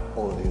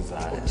all these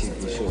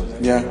TV shows.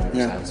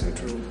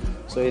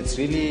 So it's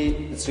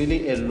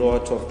really a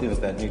lot of things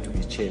that need to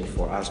be changed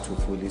for us to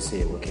fully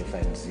say, okay,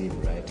 fine,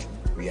 Zim, right?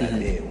 We are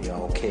there, we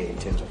are okay in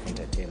terms of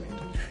entertainment.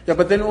 Yeah,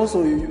 but then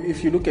also,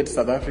 if you look at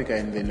South Africa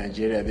and then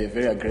Nigeria, they're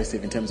very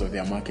aggressive in terms of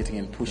their marketing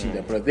and pushing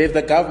their product. They have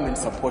the government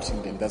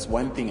supporting them. That's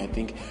one thing I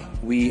think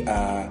we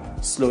are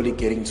slowly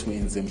getting to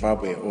in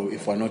Zimbabwe, or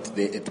if we're not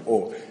there at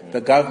all.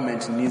 The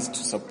government needs to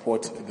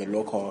support the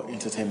local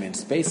entertainment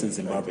space in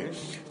Zimbabwe.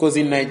 Because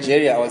in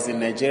Nigeria, I was in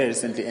Nigeria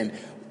recently, and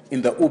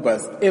in the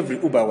Ubers, every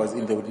Uber was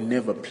in, they would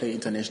never play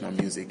international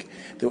music.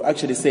 They would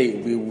actually say,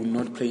 we will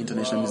not play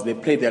international music. They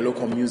play their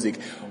local music.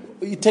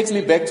 It takes me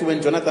back to when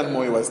Jonathan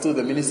Moy was still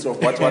the minister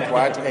of what,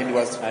 and he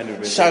was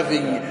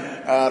shoving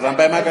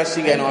Rambai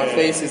Makashinga in our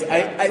faces.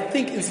 I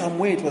think in some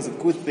way it was a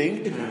good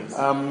thing.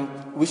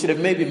 We should have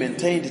maybe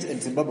maintained it,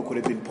 and Zimbabwe could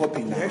have been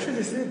popping now. They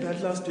actually said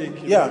that last week.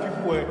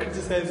 People were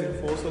criticizing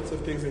for all sorts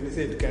of things, and they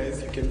said,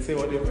 guys, you can say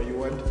whatever you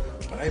want,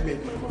 but I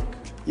made my mark.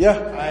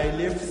 I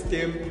left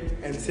STEM,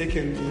 and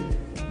secondly,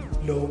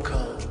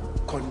 local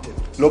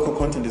content. Local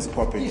content is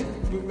popping.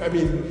 I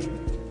mean,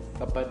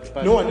 but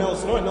no one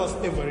else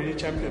ever really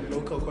championed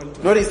local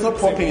content. No, it's not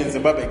popping in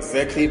Zimbabwe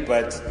exactly,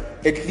 but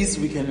at least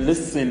we can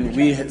listen.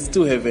 We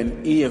still have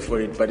an ear for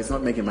it, but it's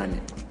not making money.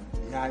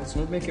 Yeah, it's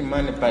not making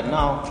money, but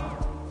now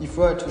if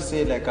we were to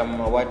say like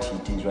what he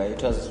did, right?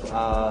 It was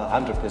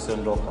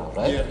 100% local,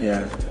 right?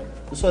 Yeah.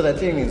 So the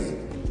thing is,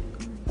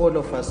 all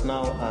of us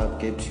now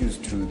get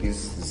used to this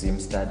Zim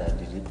standard,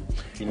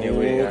 in a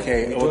way.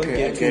 Okay, we don't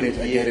okay, I get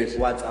it.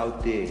 What's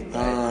out there,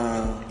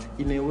 right?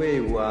 In a way,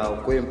 we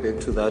are going back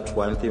to that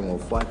one thing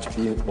of what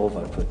being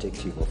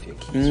overprotective of your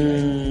kids,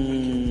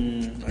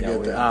 right?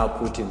 We are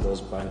putting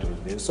those boundaries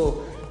there.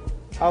 So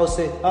I'll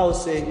say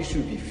it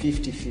should be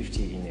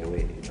 50-50 in a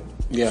way, you know.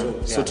 Yeah.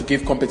 So to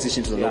give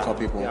competition to the local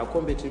people. Yeah,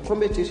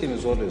 competition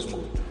is always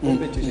good.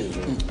 Competition is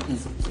always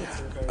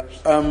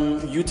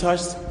good. You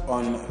touched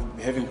on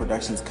having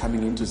productions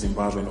coming into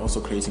Zimbabwe and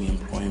also creating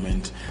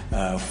employment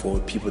for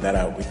people that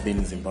are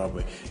within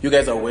Zimbabwe. You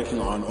guys are working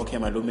on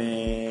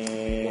Malume.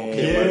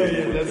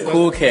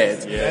 Cool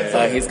Cat.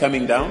 He's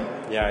coming down.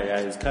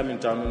 Yeah, he's coming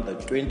down on the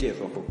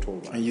 20th of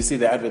October. And you see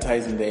the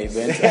advertising the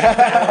event.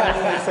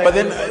 But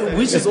then,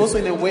 which is also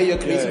in a way you're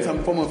creating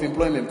some form of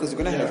employment because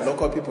you're going to have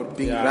local people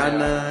being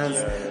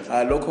runners,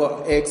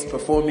 local acts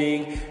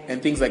performing,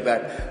 and things like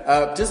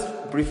that. Just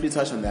briefly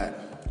touch on that.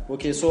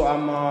 Okay, so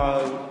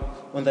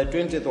on the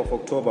 20th of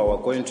October, we're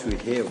going to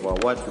have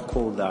what we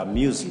call the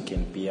Music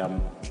and Beer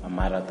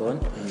Marathon.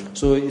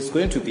 So it's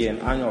going to be an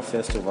annual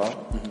festival.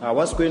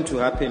 What's going to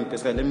happen,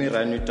 basically, let me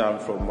run it down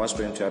from what's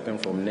going to happen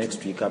from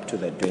next week up to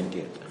the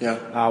 20th.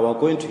 We're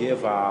going to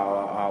have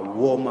our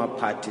warm-up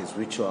parties,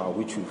 which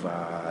we've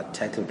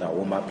titled our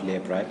warm-up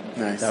lab, right?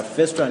 Nice. The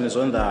first one is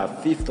on the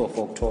 5th of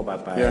October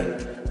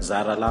by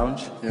Zara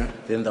Lounge.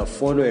 Then the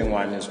following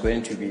one is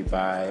going to be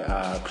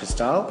by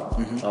Crystal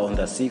on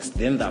the 6th.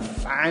 Then the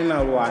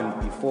final one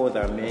before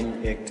the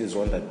main act is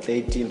on the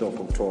 13th of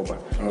October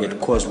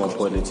at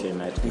Cosmopolitan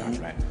Nightclub,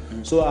 right?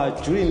 So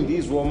during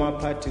these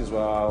warm-up parties,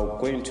 we're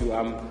going to,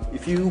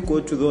 if you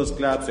go to those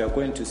clubs, you're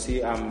going to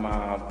see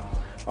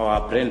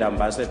our brand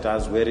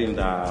ambassadors wearing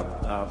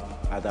the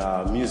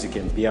Music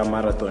and Beer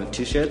Marathon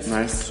t-shirts.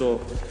 Nice. So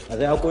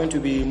they are going to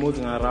be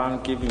moving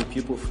around, giving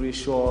people free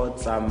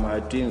shots.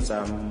 doing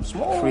some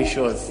small free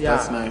shots.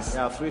 That's nice.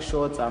 Yeah, free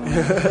shots.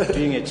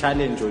 Doing a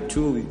challenge or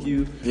two with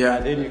you.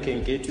 Then you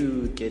can get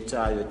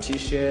your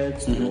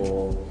t-shirts,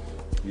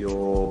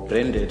 your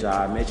branded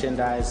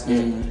merchandise.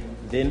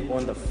 Then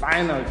on the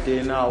final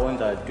day now, on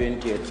the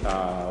 20th,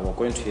 we're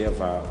going to have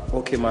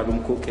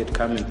Malum Cookhead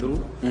coming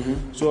through.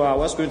 So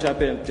what's going to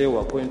happen today,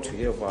 we're going to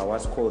have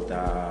what's called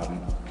the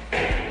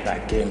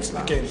Games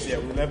Lounge.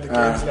 We'll have the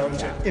Games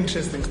Lounge.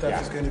 Interesting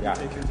stuff is going to be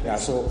taking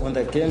place. So on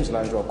the Games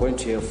Lounge, we're going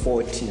to have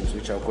 4 teams,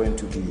 which are going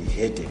to be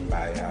headed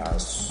by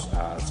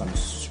some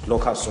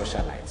local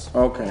socialites.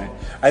 Okay.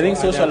 I think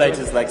socialite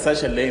is like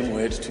such a lame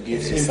word to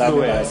give to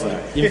somebody. Influence.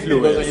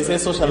 Because when you say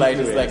socialite,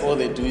 it's like all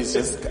they do is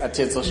just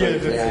attend social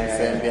events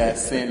and they are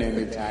sin and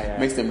it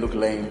makes them look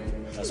lame.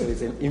 So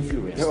it's an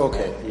influence.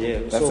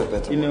 Okay. That's a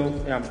better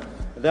word.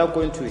 They're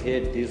going to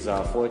head these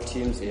 4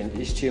 teams, and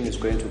each team is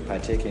going to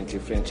partake in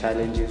different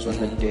challenges on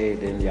the day.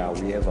 Then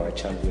we have our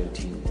champion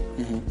team.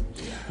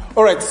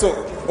 All right, so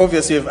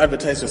obviously you've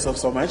advertised yourself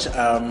so much,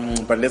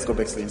 but let's go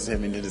back to the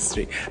entertainment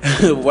industry.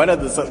 What are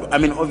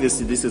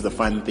obviously this is a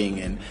fun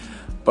thing,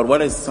 but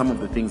what are some of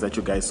the things that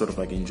you guys sort of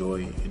like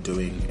enjoy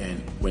doing,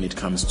 and when it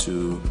comes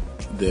to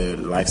the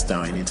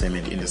lifestyle and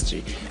entertainment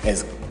industry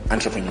as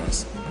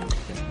entrepreneurs?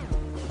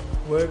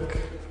 Work.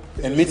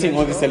 And meeting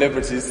all the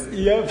celebrities.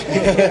 All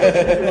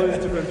these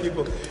different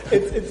people.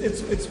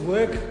 It's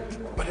work,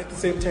 but at the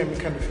same time, it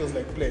kind of feels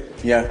like play.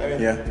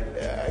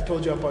 I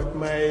told you about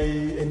my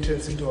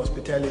entrance into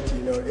hospitality.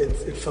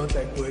 It felt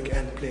like work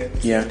and play at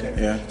the same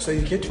time. So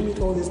you get to meet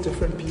all these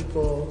different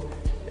people.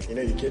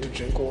 You get to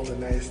drink all the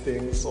nice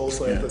things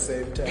also at the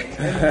same time.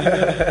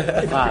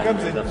 And, it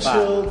becomes a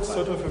chilled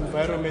sort of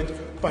environment,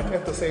 but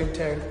at the same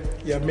time,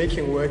 you're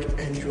making work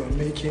and you are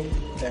making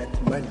that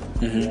money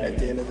at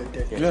the end of the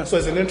day. So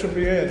as an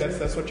entrepreneur,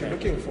 that's what you're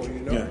looking for,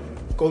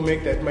 Go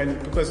make that money,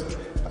 because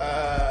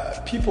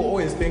people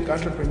always think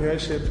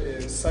entrepreneurship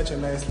is such a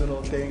nice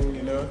little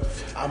thing,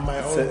 I'm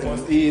my own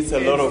boss. It's a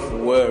lot of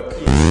work.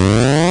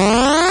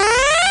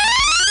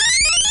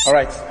 All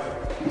right,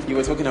 you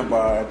were talking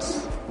about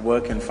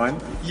work and fun?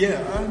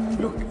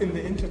 Look, in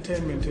the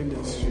entertainment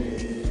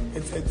industry,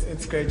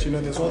 it's great.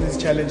 There's all these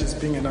challenges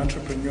being an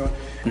entrepreneur,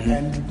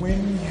 and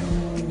when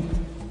you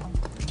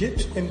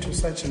get into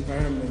such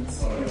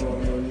environments,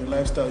 your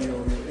lifestyle,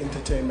 your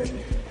entertainment,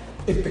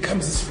 it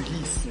becomes this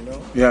release,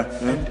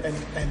 And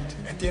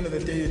at the end of the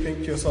day, you think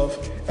to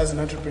yourself, as an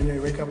entrepreneur,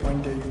 you wake up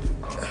one day,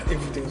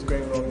 everything's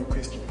going wrong. You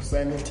question your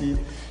sanity.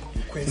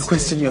 You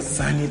question your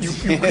sanity.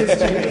 You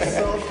question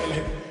yourself.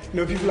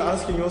 People are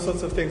asking you all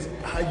sorts of things.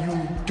 Are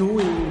you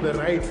doing the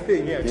right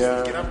thing?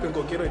 Just get up and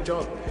go get a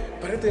job.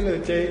 But at the end of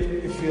the day,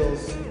 it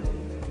feels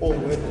all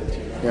worth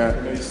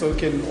it. You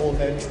soak in all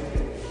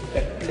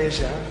that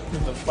pleasure,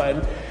 the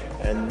fun,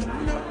 and.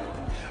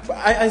 But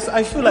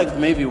I feel like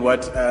maybe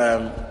what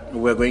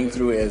we're going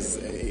through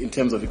in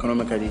terms of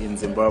economically in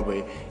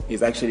Zimbabwe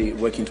is actually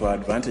working to our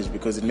advantage,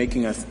 because it's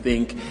making us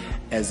think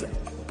as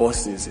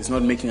bosses. It's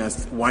not making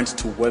us want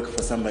to work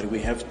for somebody. We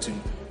have to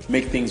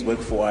make things work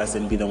for us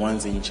and be the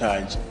ones in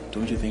charge.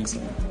 Don't you think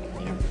so?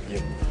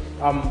 Yep.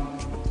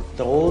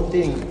 the whole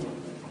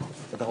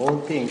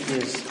thing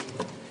is.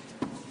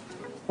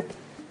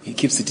 He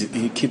keeps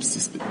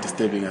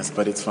disturbing us,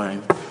 but it's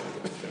fine.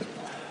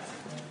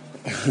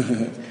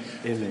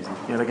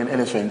 You're like an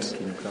elephant.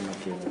 Can you come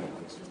again?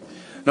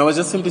 No, I was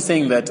just simply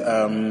saying that,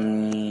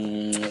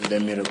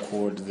 let me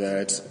record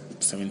that,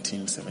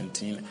 17.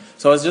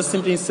 So I was just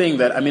simply saying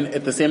that, I mean,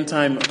 at the same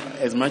time,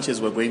 as much as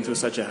we're going through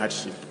such a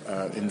hardship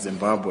in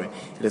Zimbabwe,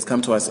 it has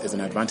come to us as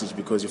an advantage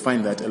because you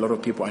find that a lot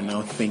of people are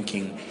now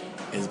thinking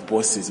as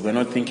bosses. We're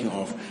not thinking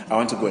of, I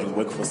want to go and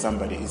work for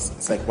somebody.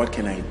 It's like, what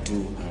can I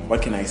do?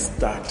 What can I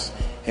start?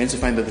 Hence, you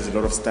find that there's a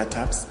lot of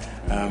startups,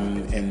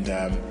 and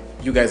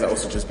you guys are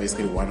also just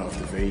basically one of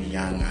the very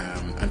young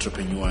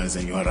entrepreneurs,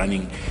 and you are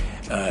running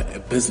a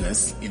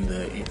business in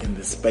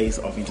the space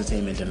of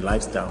entertainment and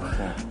lifestyle.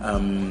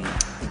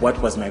 What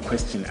was my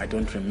question? I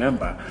don't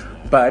remember,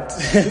 but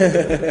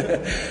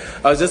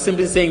I was just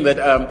simply saying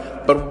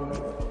that.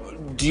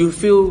 But do you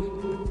feel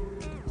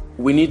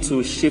we need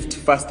to shift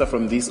faster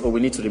from this, or we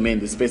need to remain in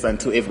this space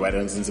until everyone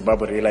in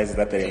Zimbabwe realizes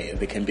that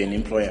they can be an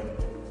employer?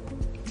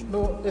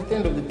 No, at the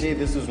end of the day,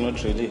 this is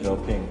not really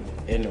helping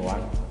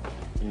anyone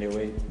in a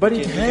way. But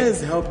it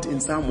has helped in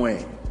some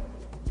way.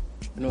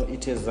 No,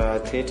 it has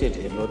created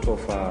a lot of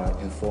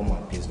informal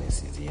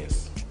businesses,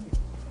 yes.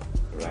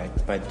 Right?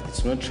 But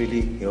it's not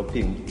really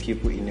helping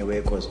people in a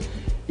way, because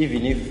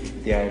even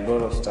if there are a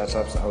lot of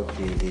startups out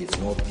there, there is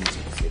no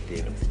business at the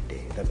end of the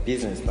day. The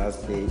business that's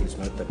there is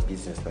not the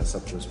business that's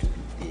supposed to be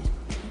there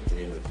at the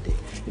end of the day.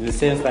 In the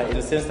sense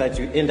that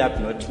you end up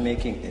not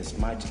making as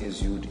much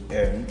as you'd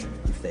earn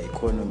if the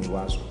economy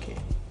was okay.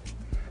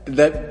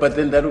 But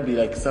then that would be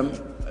like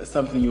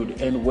something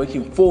you'd earn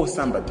working for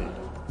somebody.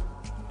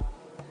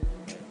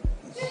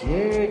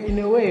 Yeah, in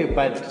a way,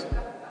 but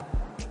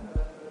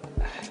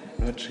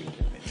not really.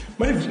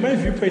 My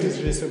viewpoint is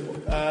really simple.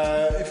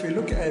 If we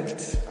look at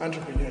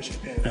entrepreneurship,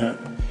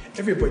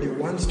 everybody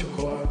wants to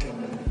go out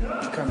and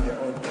become their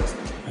own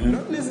person.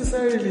 Not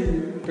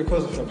necessarily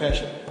because of a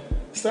passion.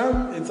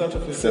 Some, it's out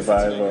of necessity,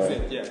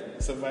 survival.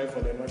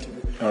 Survival and what you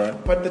do. All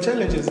right. But the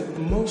challenge is,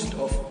 most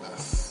of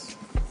us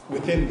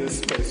within this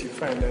space, you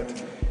find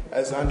that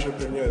as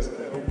entrepreneurs,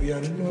 we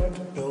are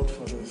not built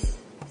for this.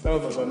 Some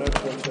of us are not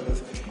built for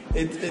this.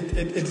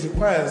 It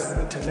requires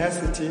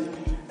tenacity,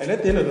 and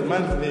at the end of the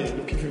month,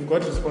 look, if you've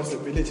got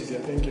responsibilities, you're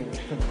thinking,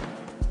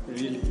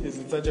 really, is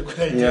it such a good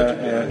idea to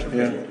be an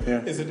entrepreneur?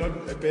 Yeah. Is it not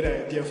a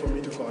better idea for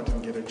me to go out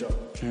and get a job?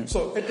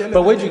 So at the end But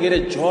of where do you get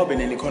a job in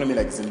an economy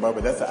like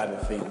Zimbabwe? That's the other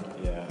thing.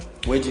 Yeah.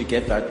 Where do you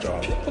get that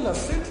job? people are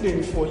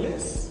settling for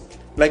less.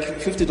 Like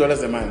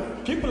 $50 a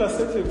month. People are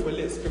settling for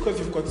less because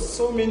you've got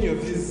so many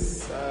of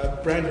these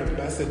brand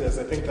ambassadors,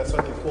 I think that's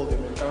what they call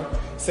them in town,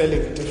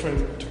 selling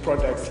different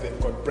products. They've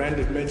got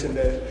branded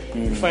merchandise.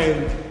 You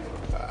find,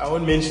 I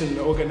won't mention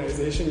the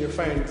organization, you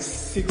find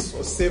 6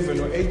 or 7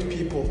 or 8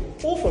 people,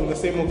 all from the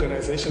same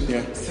organization,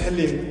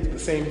 selling the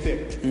same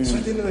thing. So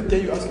at the end of the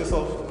day, you ask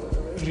yourself,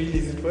 really,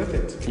 is it worth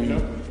it? You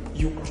know,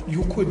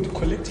 you could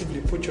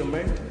collectively put your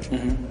mind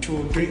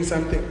to doing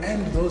something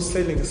and those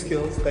selling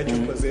skills that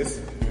you possess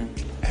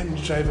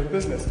and drive a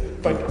business.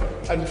 But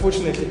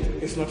unfortunately,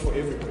 it's not for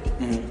everybody.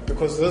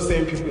 Because those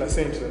same people are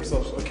saying to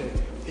themselves, okay,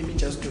 let me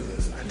just do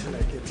this until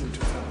I get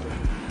into something.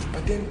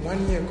 But then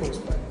 1 year goes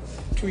by,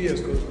 2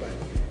 years goes by,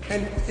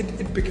 and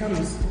it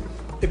becomes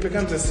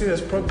a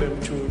serious problem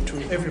to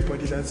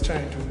everybody that's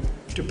trying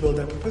to build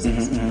up a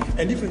business.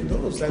 And even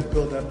those that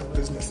build up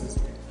businesses,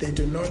 they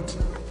do not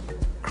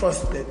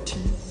cross their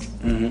T's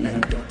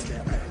and dot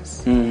their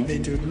I's. They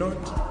do not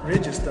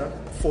register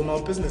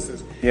formal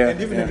businesses. And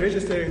even in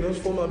registering those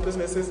formal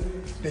businesses,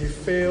 they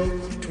fail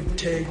to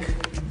take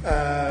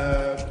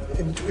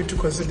into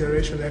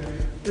consideration that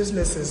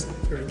businesses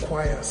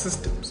require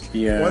systems.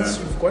 Once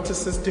you've got a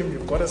system,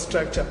 you've got a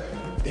structure,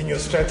 then your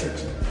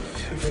strategy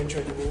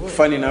eventually will work.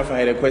 Funny enough, I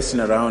had a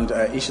question around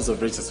issues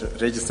of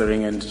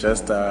registering and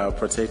just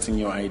protecting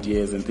your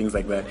ideas and things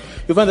like that.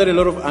 You find that a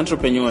lot of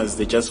entrepreneurs,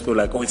 they just feel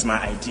like, oh, it's my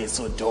idea, it's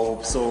so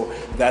dope, so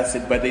that's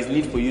it. But there's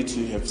need for you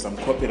to have some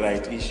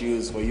copyright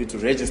issues, for you to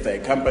register a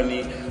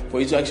company,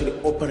 for you to actually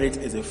operate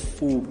as a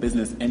full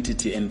business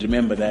entity and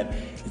remember that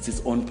it's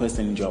its own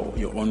person,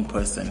 your own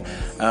person.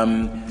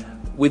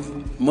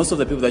 With most of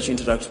the people that you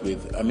interact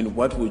with, I mean,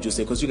 what would you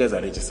say? Because you guys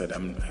are registered.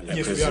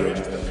 Yes, we are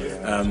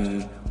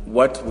registered.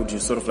 What would you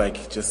sort of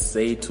like just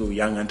say to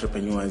young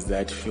entrepreneurs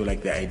that feel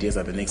like their ideas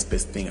are the next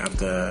best thing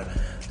after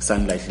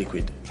Sunlight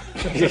Liquid?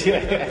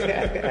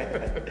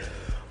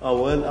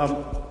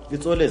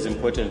 It's always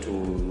important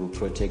to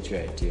protect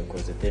your idea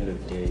because at the end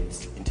of the day,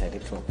 it's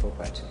intellectual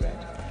property, right?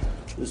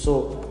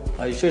 So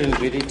you shouldn't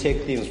really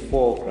take things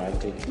for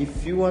granted.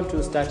 If you want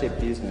to start a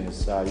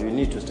business, you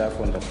need to start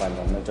from the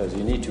fundamentals.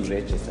 You need to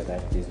register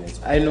that business.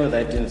 I know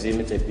that in Zim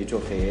it's a bit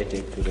of a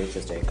headache to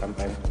register a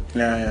company.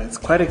 Yeah, it's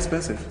quite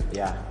expensive.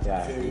 Yeah,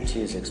 it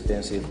is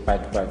expensive,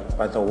 but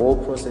the whole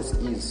process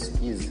is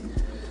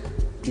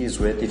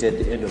worth it at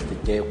the end of the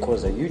day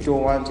because you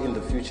don't want in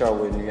the future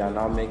when you are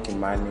now making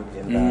money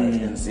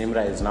and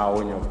Zimra is now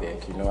on your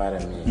back. You know what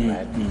I mean,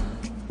 right?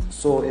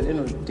 So at the end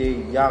of the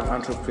day, young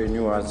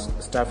entrepreneurs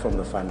start from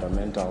the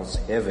fundamentals,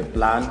 have a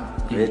plan,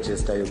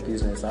 register your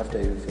business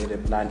after you've had a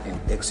plan, and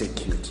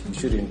execute. You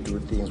shouldn't do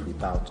things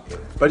without it.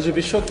 But you'll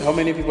be shocked how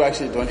many people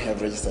actually don't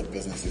have registered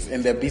businesses,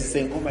 and they're busy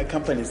saying, "Oh, my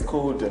company is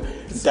called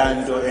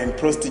Dando and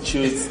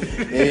prostitutes,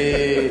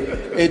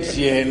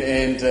 Adrian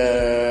and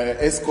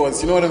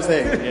escorts." You know what I'm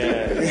saying?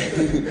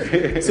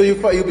 Yeah. So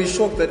you'll be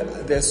shocked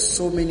that there's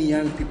so many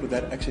young people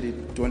that actually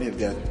don't have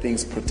their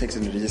things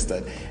protected and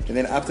registered. And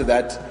then after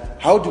that,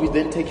 how do we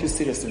then take you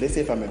seriously? Let's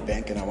say if I'm a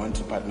bank and I want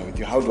to partner with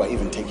you, how do I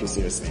even take you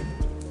seriously?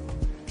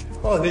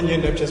 Oh, then you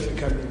end up just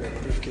becoming a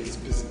briefcase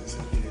business.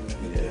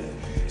 Yeah.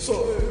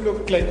 So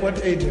look, like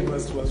what Adrian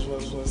was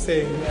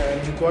saying,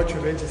 you go out to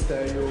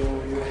register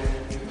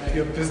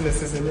your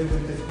businesses and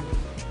everything.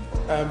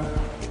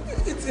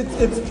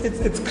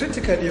 It's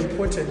critically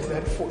important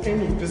that for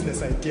any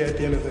business idea at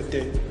the end of the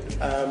day,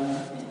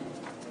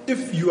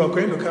 if you are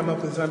going to come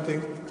up with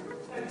something,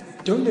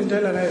 don't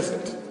internalize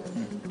it.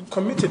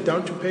 Commit it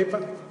down to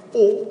paper,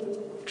 or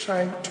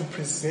try to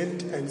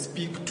present and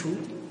speak to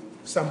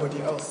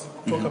somebody else.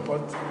 Talk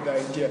about the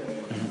idea.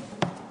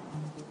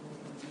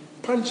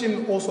 Punch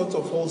in all sorts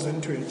of holes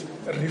into it.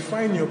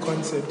 Refine your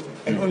concept,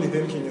 and only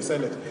then can you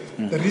sell it.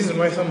 The reason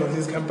why some of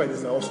these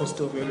companies are also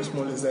still very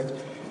small is that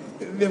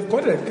they've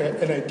got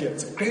an idea.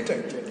 It's a great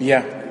idea.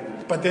 Yeah.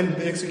 But then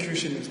the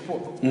execution is poor.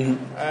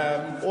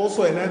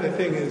 Also, another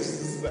thing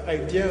is the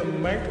idea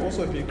might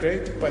also be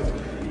great, but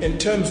in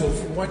terms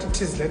of what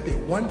it is that they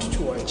want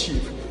to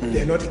achieve,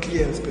 they're not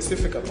clear and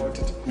specific about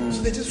it.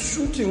 So they're just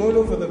shooting all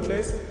over the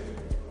place.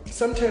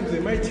 Sometimes they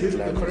might hit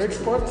the correct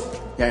spot.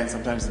 Yeah, and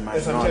sometimes they might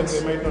and sometimes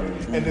not. they might not.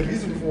 And the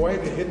reason for why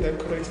they hit that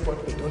correct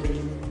spot, they don't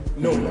really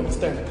know and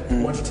understand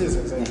what it is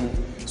exactly.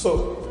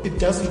 So it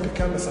doesn't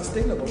become a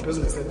sustainable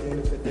business at the end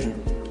of the day.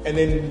 And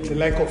then the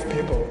lack of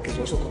paperwork is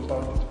also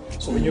compounded.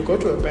 So when you go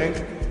to a bank,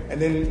 and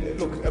then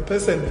look, a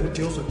person who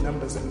deals with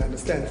numbers and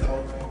understands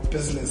how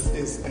business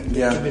is and do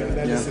the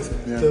analysis,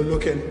 they'll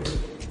look and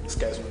this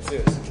guy's not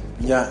serious.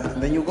 Yeah,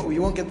 and then you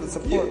won't get the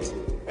support. Yeah.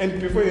 And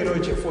before you know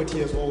it, you're 40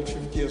 years old,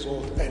 50 years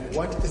old, and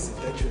what is it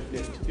that you've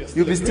left?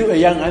 You'll be still a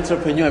young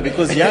entrepreneur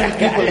because young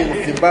people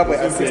in Zimbabwe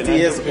are 60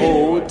 years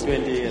old.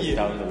 20 years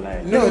down the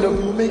line. No,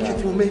 we'll make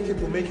it.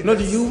 No,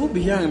 you will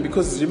be young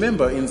because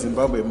remember in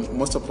Zimbabwe,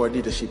 most of our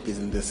leadership is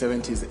in the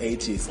 70s,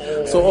 80s.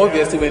 So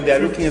obviously when they're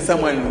looking at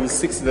someone who's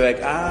 60, they're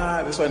like,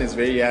 this one is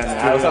very young.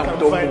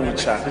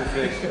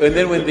 And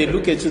then when they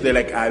look at you, they're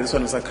like, this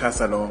one is a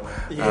casalo.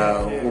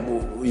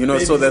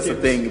 So that's the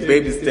thing,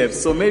 baby steps.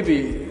 So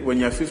maybe when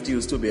you're 50,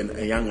 you'll still be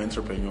a young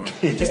entrepreneur.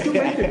 Just do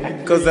it.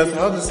 Because that's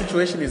how the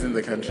situation is in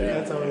the country.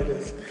 That's how it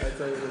is.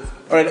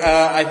 All right,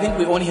 I think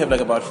we only have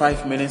like about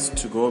 5 minutes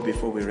to go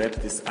before we wrap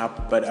this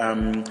up. But I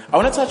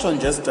want to touch on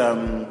just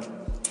some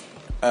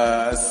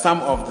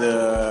of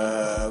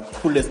the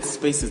coolest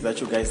spaces that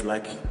you guys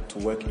like to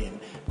work in.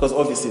 Because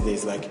obviously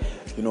there's like,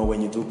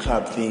 when you do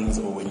club things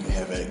or when you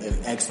have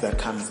an ex that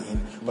comes in.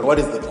 But what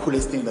is the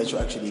coolest thing that you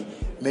actually,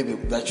 maybe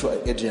that your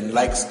Adrian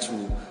likes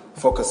to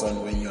focus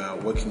on when you are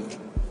working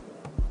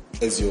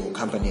as your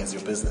company, as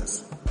your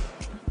business?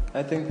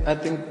 I think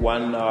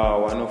one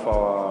of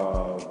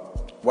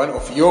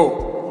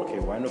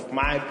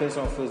my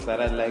personal fields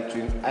that I like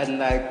doing, I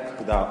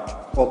like the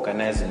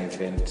organizing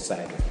event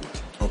side of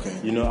it. Okay.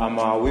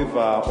 We've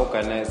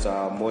organized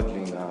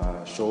modeling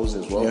shows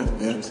as well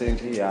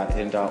recently,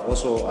 and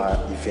also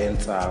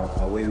events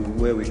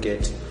where we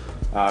get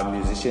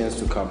musicians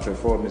to come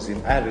perform.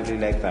 I really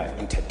like the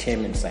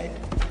entertainment side.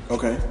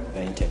 Okay. The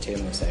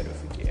entertainment side of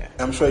it, yeah.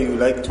 I'm sure you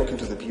like talking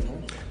to the people.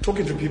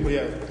 Talking to people,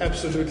 yeah,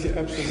 absolutely.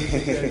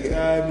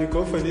 You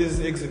go for these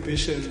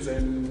exhibitions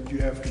and you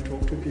have to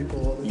talk to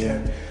people all the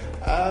time.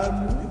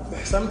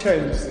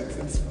 Sometimes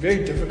it's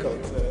very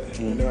difficult.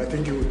 I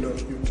think you would know.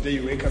 Today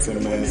you wake up in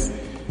the morning. I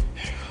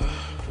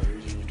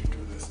really need to do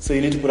this. So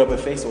you need to put up a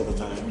face all the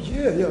time.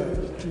 Yeah. You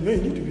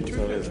need to be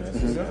doing it.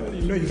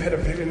 You've had a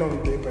very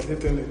long day, but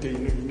at the end of the day,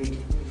 you need to.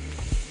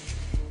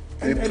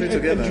 And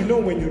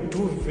when you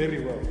do very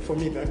well, for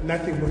me, that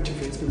nothing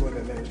motivates me more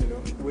than that,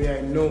 where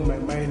I know my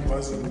mind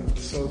wasn't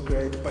so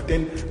great, but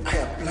then I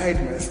applied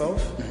myself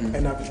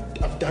and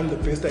I've done the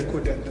best I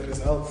could and the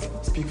results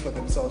speak for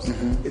themselves.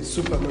 It's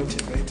super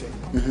motivating.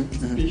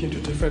 Speaking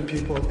to different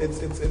people, it's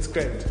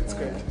great. It's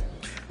great.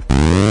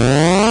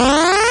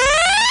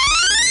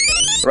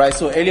 Right,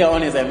 so earlier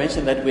on, as I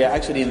mentioned, that we are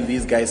actually in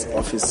these guys'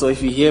 office. So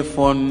if you hear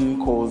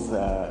phone calls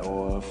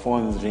or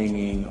phones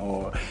ringing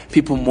or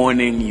people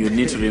mourning, you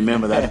need to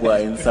remember that we are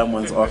in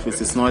someone's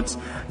office. It's not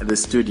the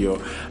studio.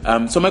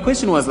 So my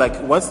question was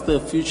what's the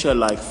future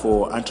like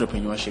for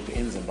entrepreneurship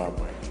in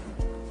Zimbabwe?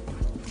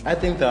 I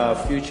think the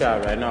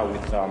future right now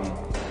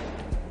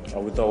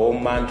with the whole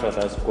mantra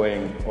that's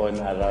going on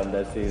around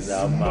that says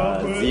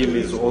Zim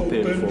is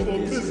open for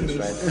business,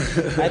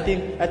 right?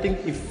 I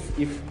think if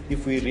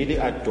we really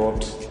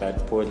adopt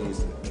that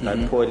policy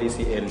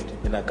and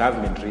the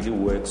government really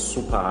works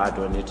super hard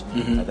on it,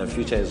 the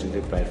future is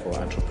really bright for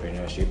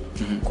entrepreneurship.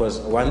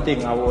 Because one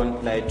thing I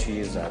won't lie to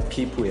you is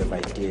people have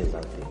ideas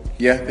out there.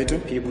 Yeah, they do.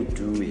 People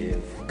do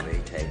have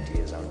great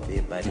ideas out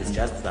there, but it's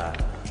just the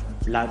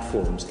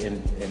platforms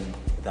and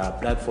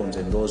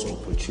those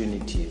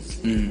opportunities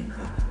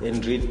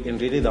and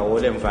really the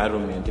whole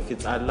environment. If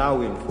it's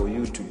allowing for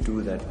you to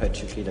do that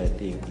particular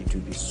thing, it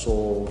will be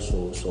so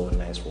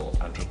nice for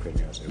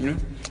entrepreneurs.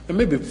 And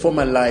maybe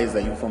formalize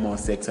the informal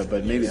sector,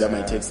 but maybe that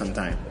might take some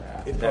time.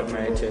 That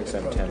might take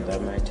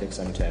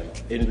some time.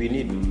 And we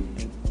need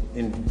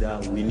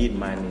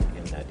money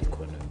in that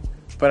economy.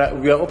 But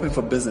we are open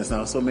for business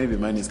now, so maybe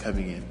money is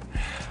coming in.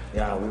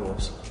 Yeah, we hope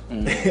so.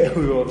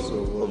 We hope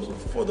so.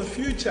 For the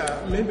future,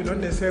 maybe not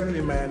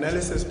necessarily my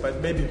analysis,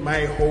 but maybe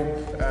my hope.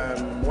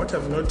 What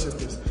I've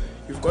noticed is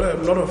you've got a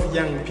lot of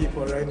young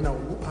people right now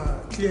who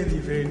are clearly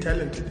very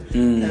talented,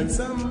 and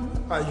some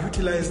are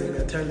utilizing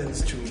their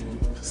talents to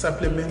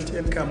supplement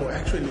income or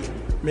actually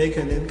make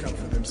an income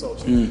for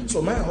themselves.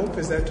 So my hope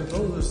is that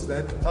those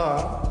that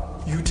are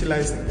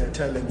utilizing their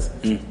talents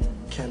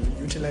can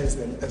utilize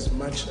them as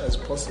much as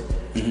possible,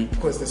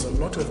 because there's a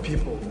lot of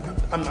people.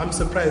 I'm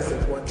surprised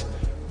at what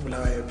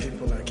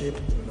people are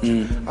capable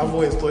of. I've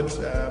always thought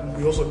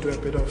we also do a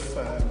bit of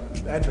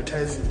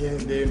advertising here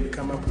and there, and we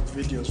come up with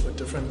videos for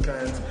different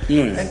clients.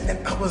 And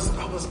I was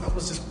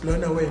just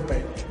blown away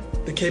by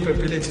the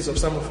capabilities of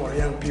some of our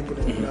young people.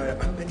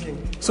 I'm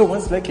thinking, so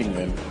what's lacking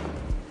then?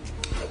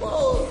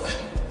 well,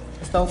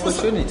 It's the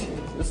opportunity.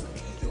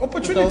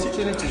 opportunity.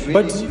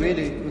 Is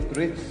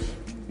really.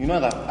 You know,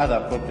 the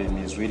other problem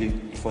is really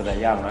for the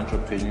young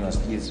entrepreneurs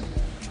is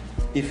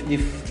if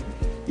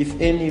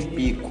any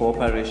big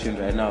corporation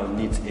right now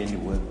needs any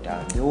work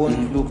done, they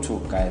won't look to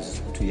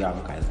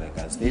young guys like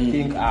us. They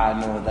think,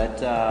 no, that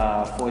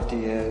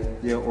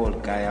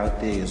 40-year-old guy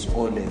out there has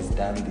always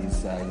done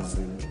this. Is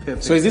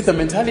perfect. So is it the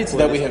mentality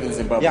that we have in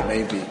Zimbabwe,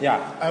 maybe?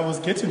 I was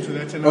getting to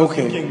that, and I was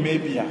thinking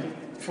maybe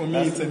for me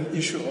it's an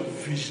issue of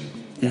vision.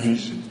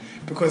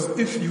 Because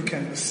if you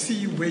can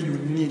see where you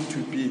need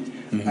to be,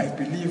 I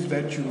believe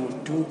that you will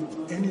do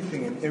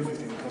anything and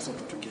everything possible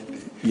to get there.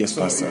 Yes,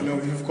 so, Pastor.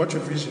 You've got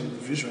your vision,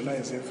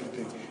 visualize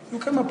everything. You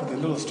come up with a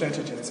little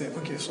strategy and say,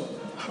 okay, so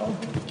how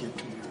do we get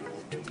to where we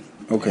need to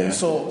be? Okay.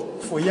 So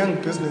for young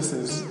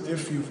businesses,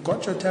 if you've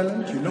got your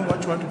talent, you know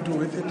what you want to do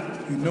with it,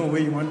 you know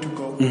where you want to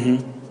go.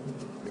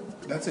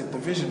 That's it, the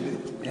vision. The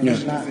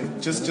vision is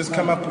it. Just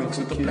come up with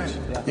the plan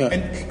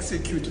and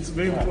execute. It's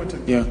very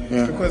important.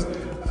 Because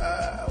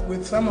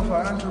with some of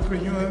our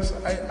entrepreneurs,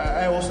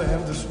 I also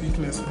have this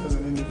weakness as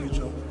an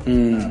individual,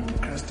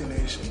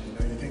 procrastination.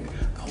 You think,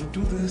 I'll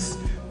do this,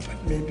 but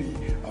maybe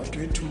I'll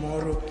do it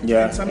tomorrow.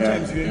 And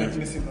sometimes you end up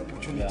missing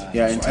opportunity.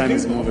 And time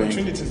is moving.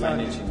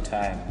 Managing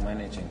time.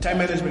 Time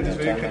management is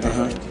very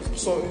critical.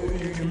 So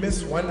you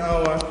miss 1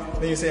 hour,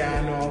 then you say,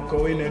 no, I'll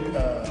go in and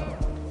the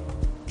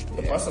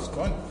bus is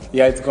gone.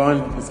 Yeah, it's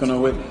gone. It's going to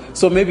wait.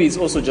 So maybe it's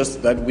also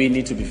just that we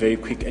need to be very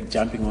quick at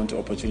jumping onto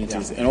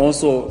opportunities, and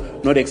also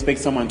not expect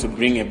someone to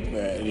bring a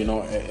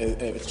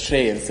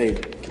tray and say,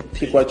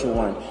 pick what you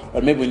want.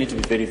 But maybe we need to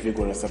be very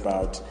vigorous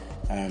about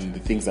the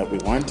things that we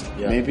want.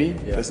 Maybe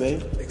per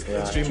se.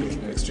 Extremely,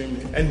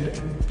 and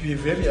be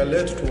very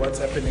alert to what's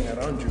happening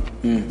around you.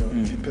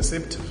 Be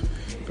perceptive,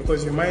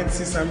 because you might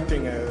see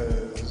something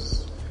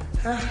as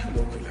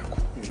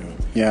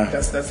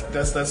that's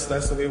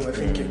the way we're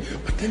thinking.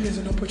 But then there's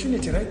an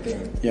opportunity right there.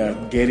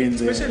 Get in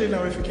there. Especially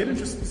now, if you get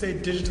into, say,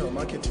 digital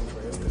marketing, for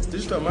instance.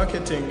 Digital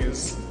marketing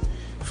is,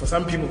 for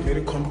some people,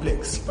 very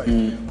complex. But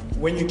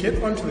when you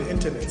get onto the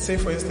internet, say,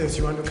 for instance,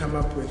 you want to come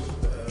up with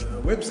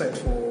a website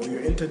for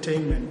your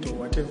entertainment or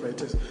whatever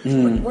it is.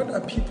 But what are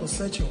people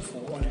searching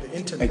for on the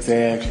internet?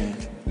 Exactly.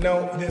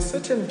 Now, there's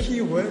certain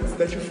keywords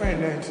that you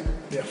find that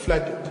they're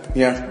flooded.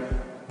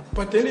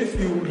 But then if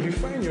you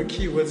refine your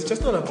keywords, it's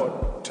just not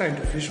about trying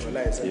to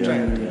visualize and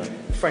trying to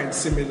find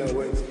similar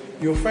words.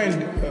 You'll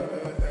find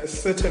a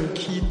certain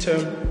key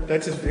term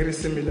that is very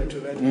similar to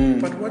that.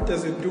 But what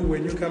does it do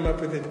when you come up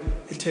with it?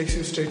 It takes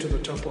you straight to the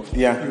top of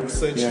your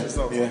search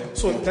results.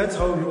 So that's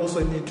how we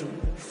also need to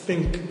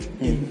think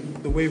in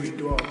the way we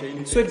do our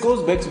daily. So it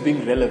goes back to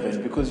being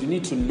relevant, because you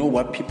need to know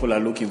what people are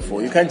looking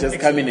for. You can't just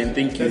come in and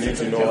think you need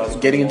to know,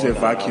 getting into a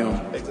vacuum.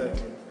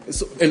 Exactly.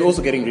 So, and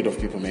also getting rid of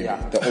people, maybe.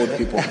 The old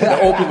people.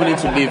 The old people need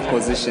to leave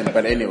position,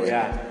 but anyway.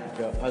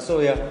 So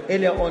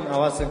earlier on I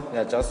was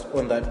just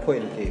on that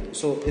point there.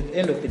 So at the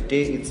end of the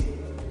day,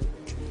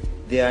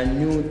 there are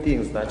new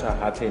things that are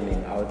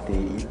happening out there.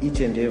 In each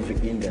and every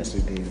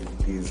industry,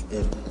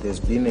 there's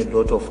been a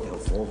lot of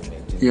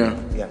involvement.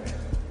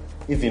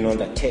 Even on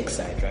the tech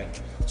side,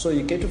 right? So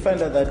you get to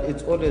find out that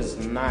it's always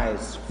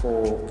nice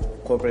for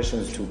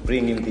corporations to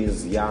bring in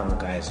these young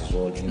guys as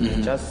well,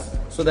 just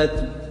so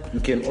that you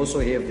can also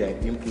have their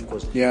input,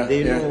 because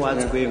they know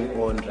what's going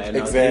on right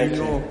now. They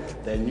know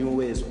the new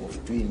ways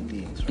of doing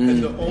things. Right?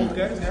 And the old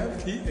guys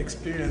have the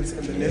experience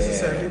and the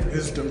necessary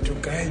wisdom to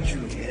guide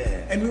you.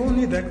 And we all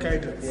need that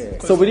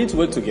guidance. So we need to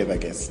work together, I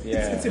guess.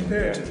 It's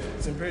imperative.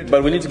 It's imperative.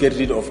 But we need to get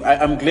rid of...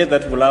 I'm glad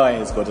that Bulawayo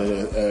has got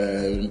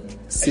a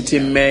city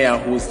mayor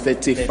who's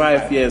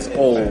 35 years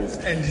old.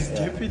 And his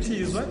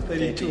deputy is what?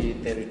 32.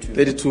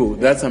 32.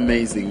 That's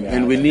amazing.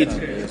 And we need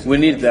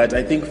that.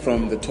 I think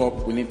from the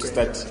top, we need to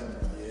start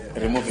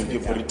removing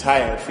people,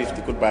 retire at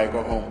 50, goodbye,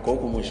 go home, go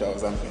kumusha or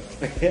something,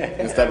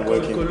 and start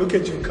working. Go look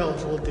at your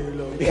cows all day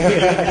long. You've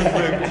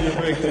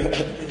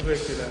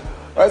worked it out.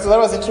 All right, so that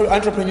was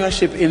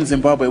entrepreneurship in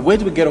Zimbabwe. Where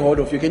do we get a hold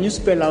of you? Can you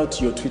spell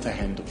out your Twitter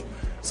handle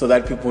so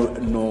that people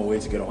know where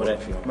to get a hold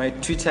of you? My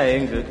Twitter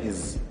handle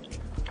is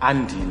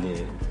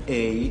Andile,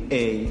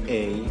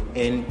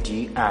 Aandile,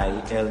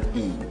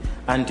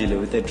 Andile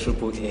with a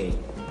triple A.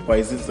 Why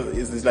is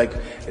this like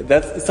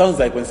that? It sounds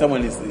like when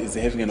someone is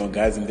having an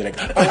orgasm, they're like.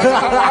 That's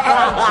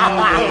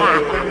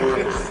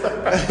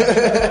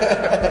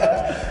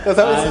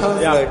how it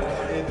sounds like.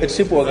 A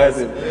triple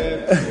orgasm.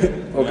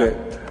 Okay.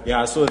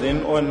 Yeah. So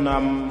then on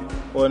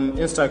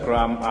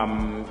Instagram,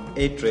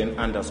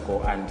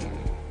 Adrian_Andy.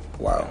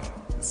 Wow.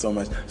 So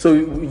much. So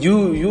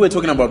you were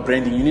talking about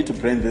branding. You need to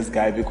brand this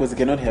guy because you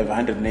cannot have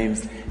 100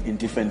 names in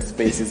different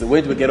spaces.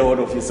 Where do we get a hold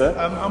of you, sir?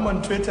 I'm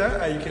on Twitter.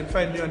 You can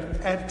find me on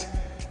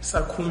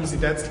 @Sakhumzi.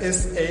 That's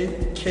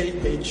SAKHUMZEE.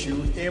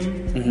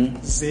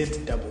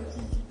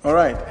 All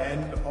right.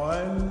 And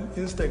on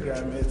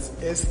Instagram, it's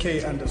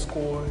SK_.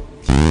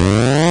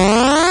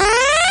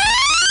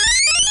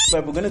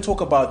 But we're going to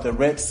talk about the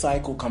Red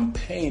Cycle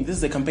campaign. This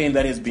is a campaign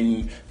that has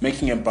been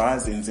making a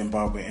buzz in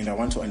Zimbabwe, and I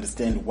want to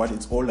understand what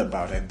it's all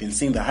about. I've been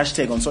seeing the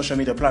hashtag on social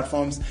media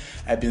platforms.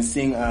 I've been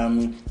seeing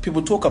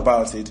people talk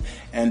about it,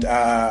 and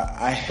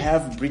I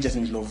have Bridget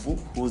Ndlovu,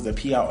 who's the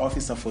PR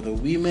officer for the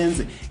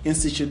Women's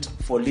Institute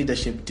for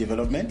Leadership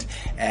Development,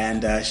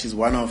 and she's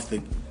one of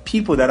the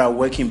people that are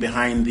working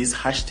behind this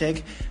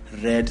hashtag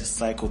Red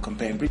Cycle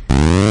campaign.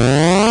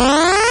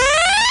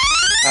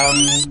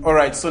 All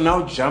right, so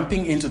now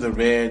jumping into the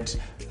Red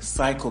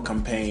Cycle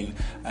campaign,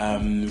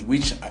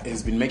 which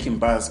has been making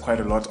buzz quite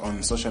a lot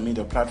on social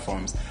media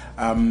platforms.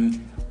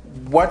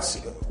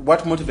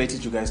 What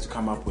motivated you guys to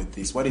come up with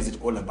this? What is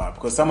it all about?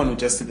 Because someone would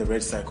just see the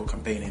Red Cycle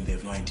campaign and they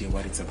have no idea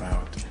what it's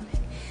about.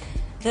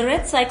 The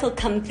Red Cycle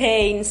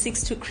campaign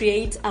seeks to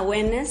create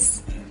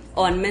awareness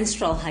on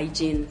menstrual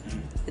hygiene.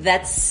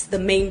 That's the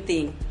main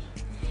thing.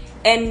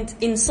 And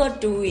in so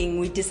doing,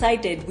 we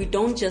decided we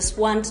don't just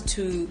want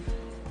to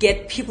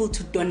get people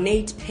to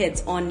donate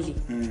pads only.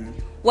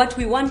 What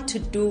we want to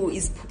do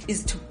is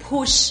to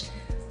push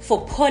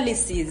for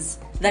policies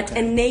that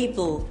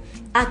enable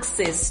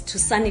access to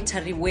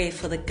sanitary wear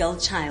for the girl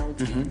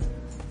child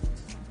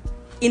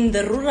in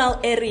the rural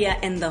area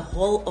and the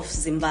whole of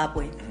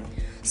Zimbabwe.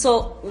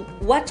 So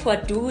what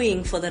we're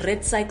doing for the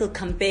Red Cycle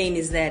campaign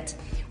is that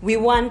we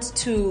want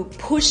to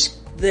push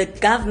the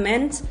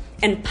government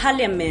and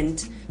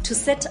parliament to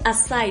set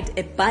aside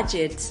a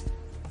budget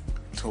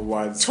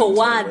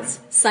towards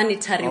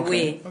sanitary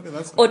wear,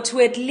 or to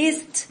at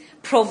least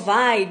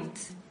provide,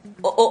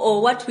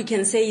 or what we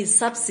can say is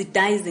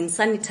subsidizing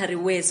sanitary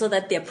wear, so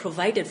that they're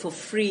provided for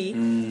free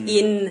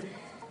in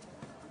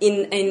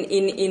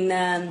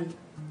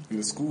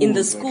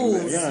the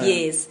schools,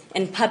 yes,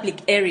 and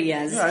public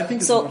areas. Yeah, I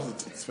think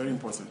it's very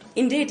important.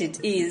 Indeed,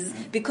 it is,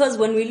 because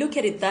when we look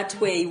at it that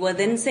way, we're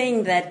then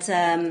saying that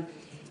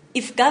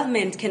if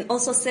government can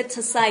also set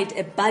aside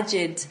a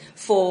budget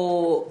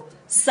for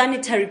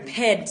sanitary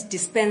pad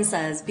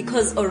dispensers,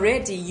 because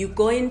already you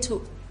go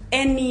into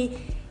any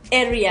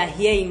area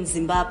here in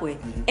Zimbabwe,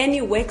 any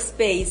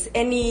workspace,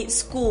 any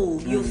school,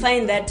 you'll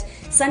find that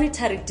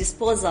sanitary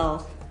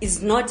disposal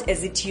is not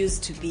as it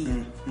used to be.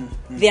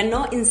 There are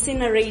no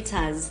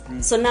incinerators,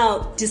 so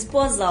now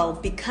disposal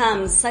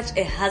becomes such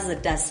a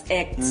hazardous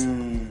act.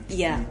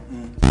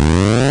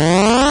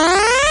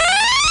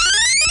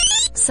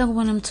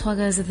 Sawubona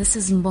Mthwakazi, this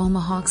is Mboma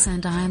Hawks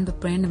and I am the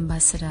brand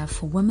ambassador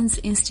for Women's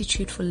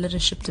Institute for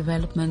Leadership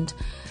Development,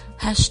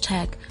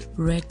 hashtag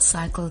Red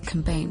Cycle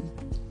campaign.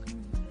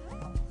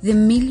 There are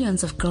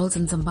millions of girls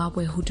in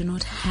Zimbabwe who do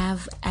not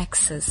have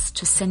access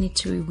to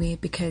sanitary wear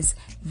because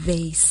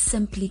they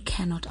simply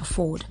cannot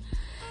afford.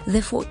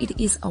 Therefore, it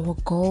is our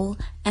goal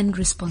and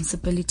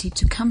responsibility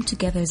to come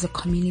together as a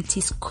community,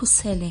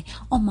 sikhusele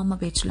omama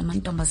bethu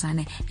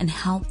lamantombazane, and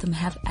help them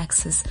have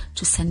access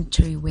to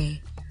sanitary wear.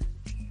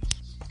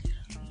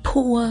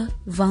 Poor,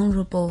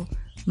 vulnerable,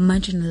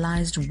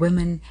 marginalized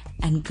women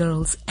and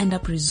girls end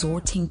up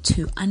resorting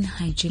to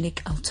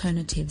unhygienic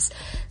alternatives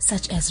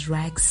such as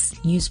rags,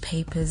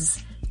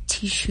 newspapers,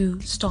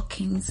 tissue,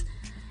 stockings.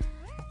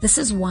 This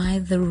is why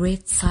the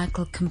Red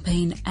Cycle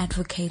campaign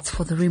advocates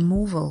for the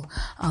removal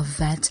of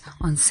VAT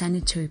on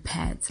sanitary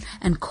pads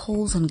and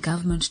calls on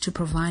government to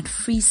provide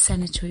free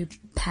sanitary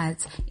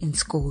pads in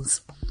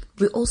schools.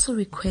 We also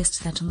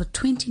request that on the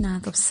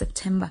 29th of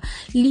September,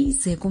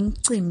 lize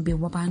kumcimbi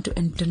wabantu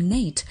and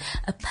donate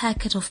a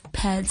packet of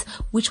pads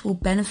which will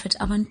benefit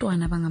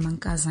abantwana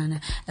bangamankazana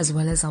as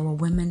well as our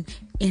women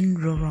in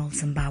rural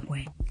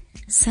Zimbabwe.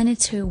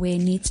 Sanitary wear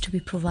needs to be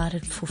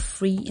provided for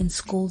free in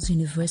schools,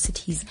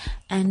 universities,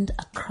 and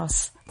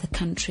across the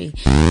country.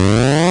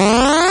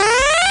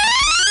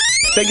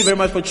 Thank you very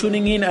much for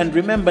tuning in. And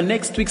remember,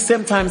 next week,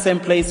 same time, same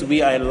place,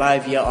 we are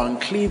live here on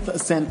Cliff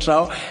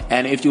Central.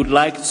 And if you'd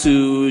like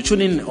to tune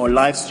in or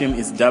live stream,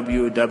 it's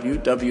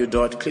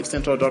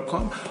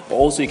www.cliffcentral.com.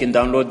 Also, you can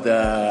download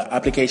the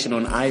application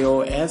on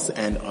iOS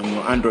and on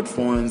your Android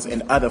phones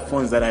and other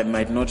phones that I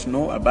might not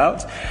know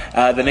about.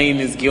 The name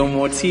is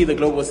Gilmore T, the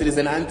Global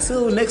Citizen.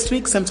 Until next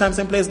week, same time,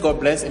 same place, God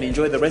bless and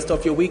enjoy the rest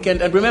of your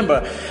weekend. And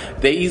remember,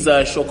 there is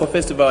a Shoko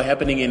Festival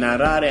happening in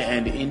Harare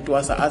and in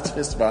Twasa Arts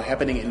Festival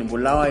happening in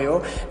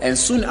Bulawayo. And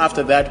soon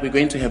after that, we're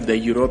going to have the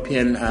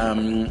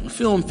European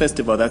Film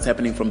Festival that's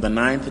happening from the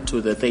 9th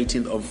to the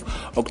 13th of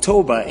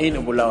October in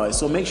Bulawayo.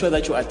 So make sure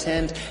that you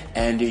attend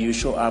and you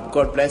show up.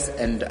 God bless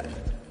and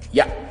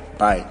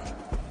bye.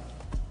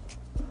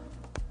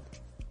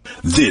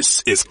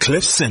 This is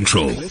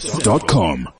CliffCentral.com.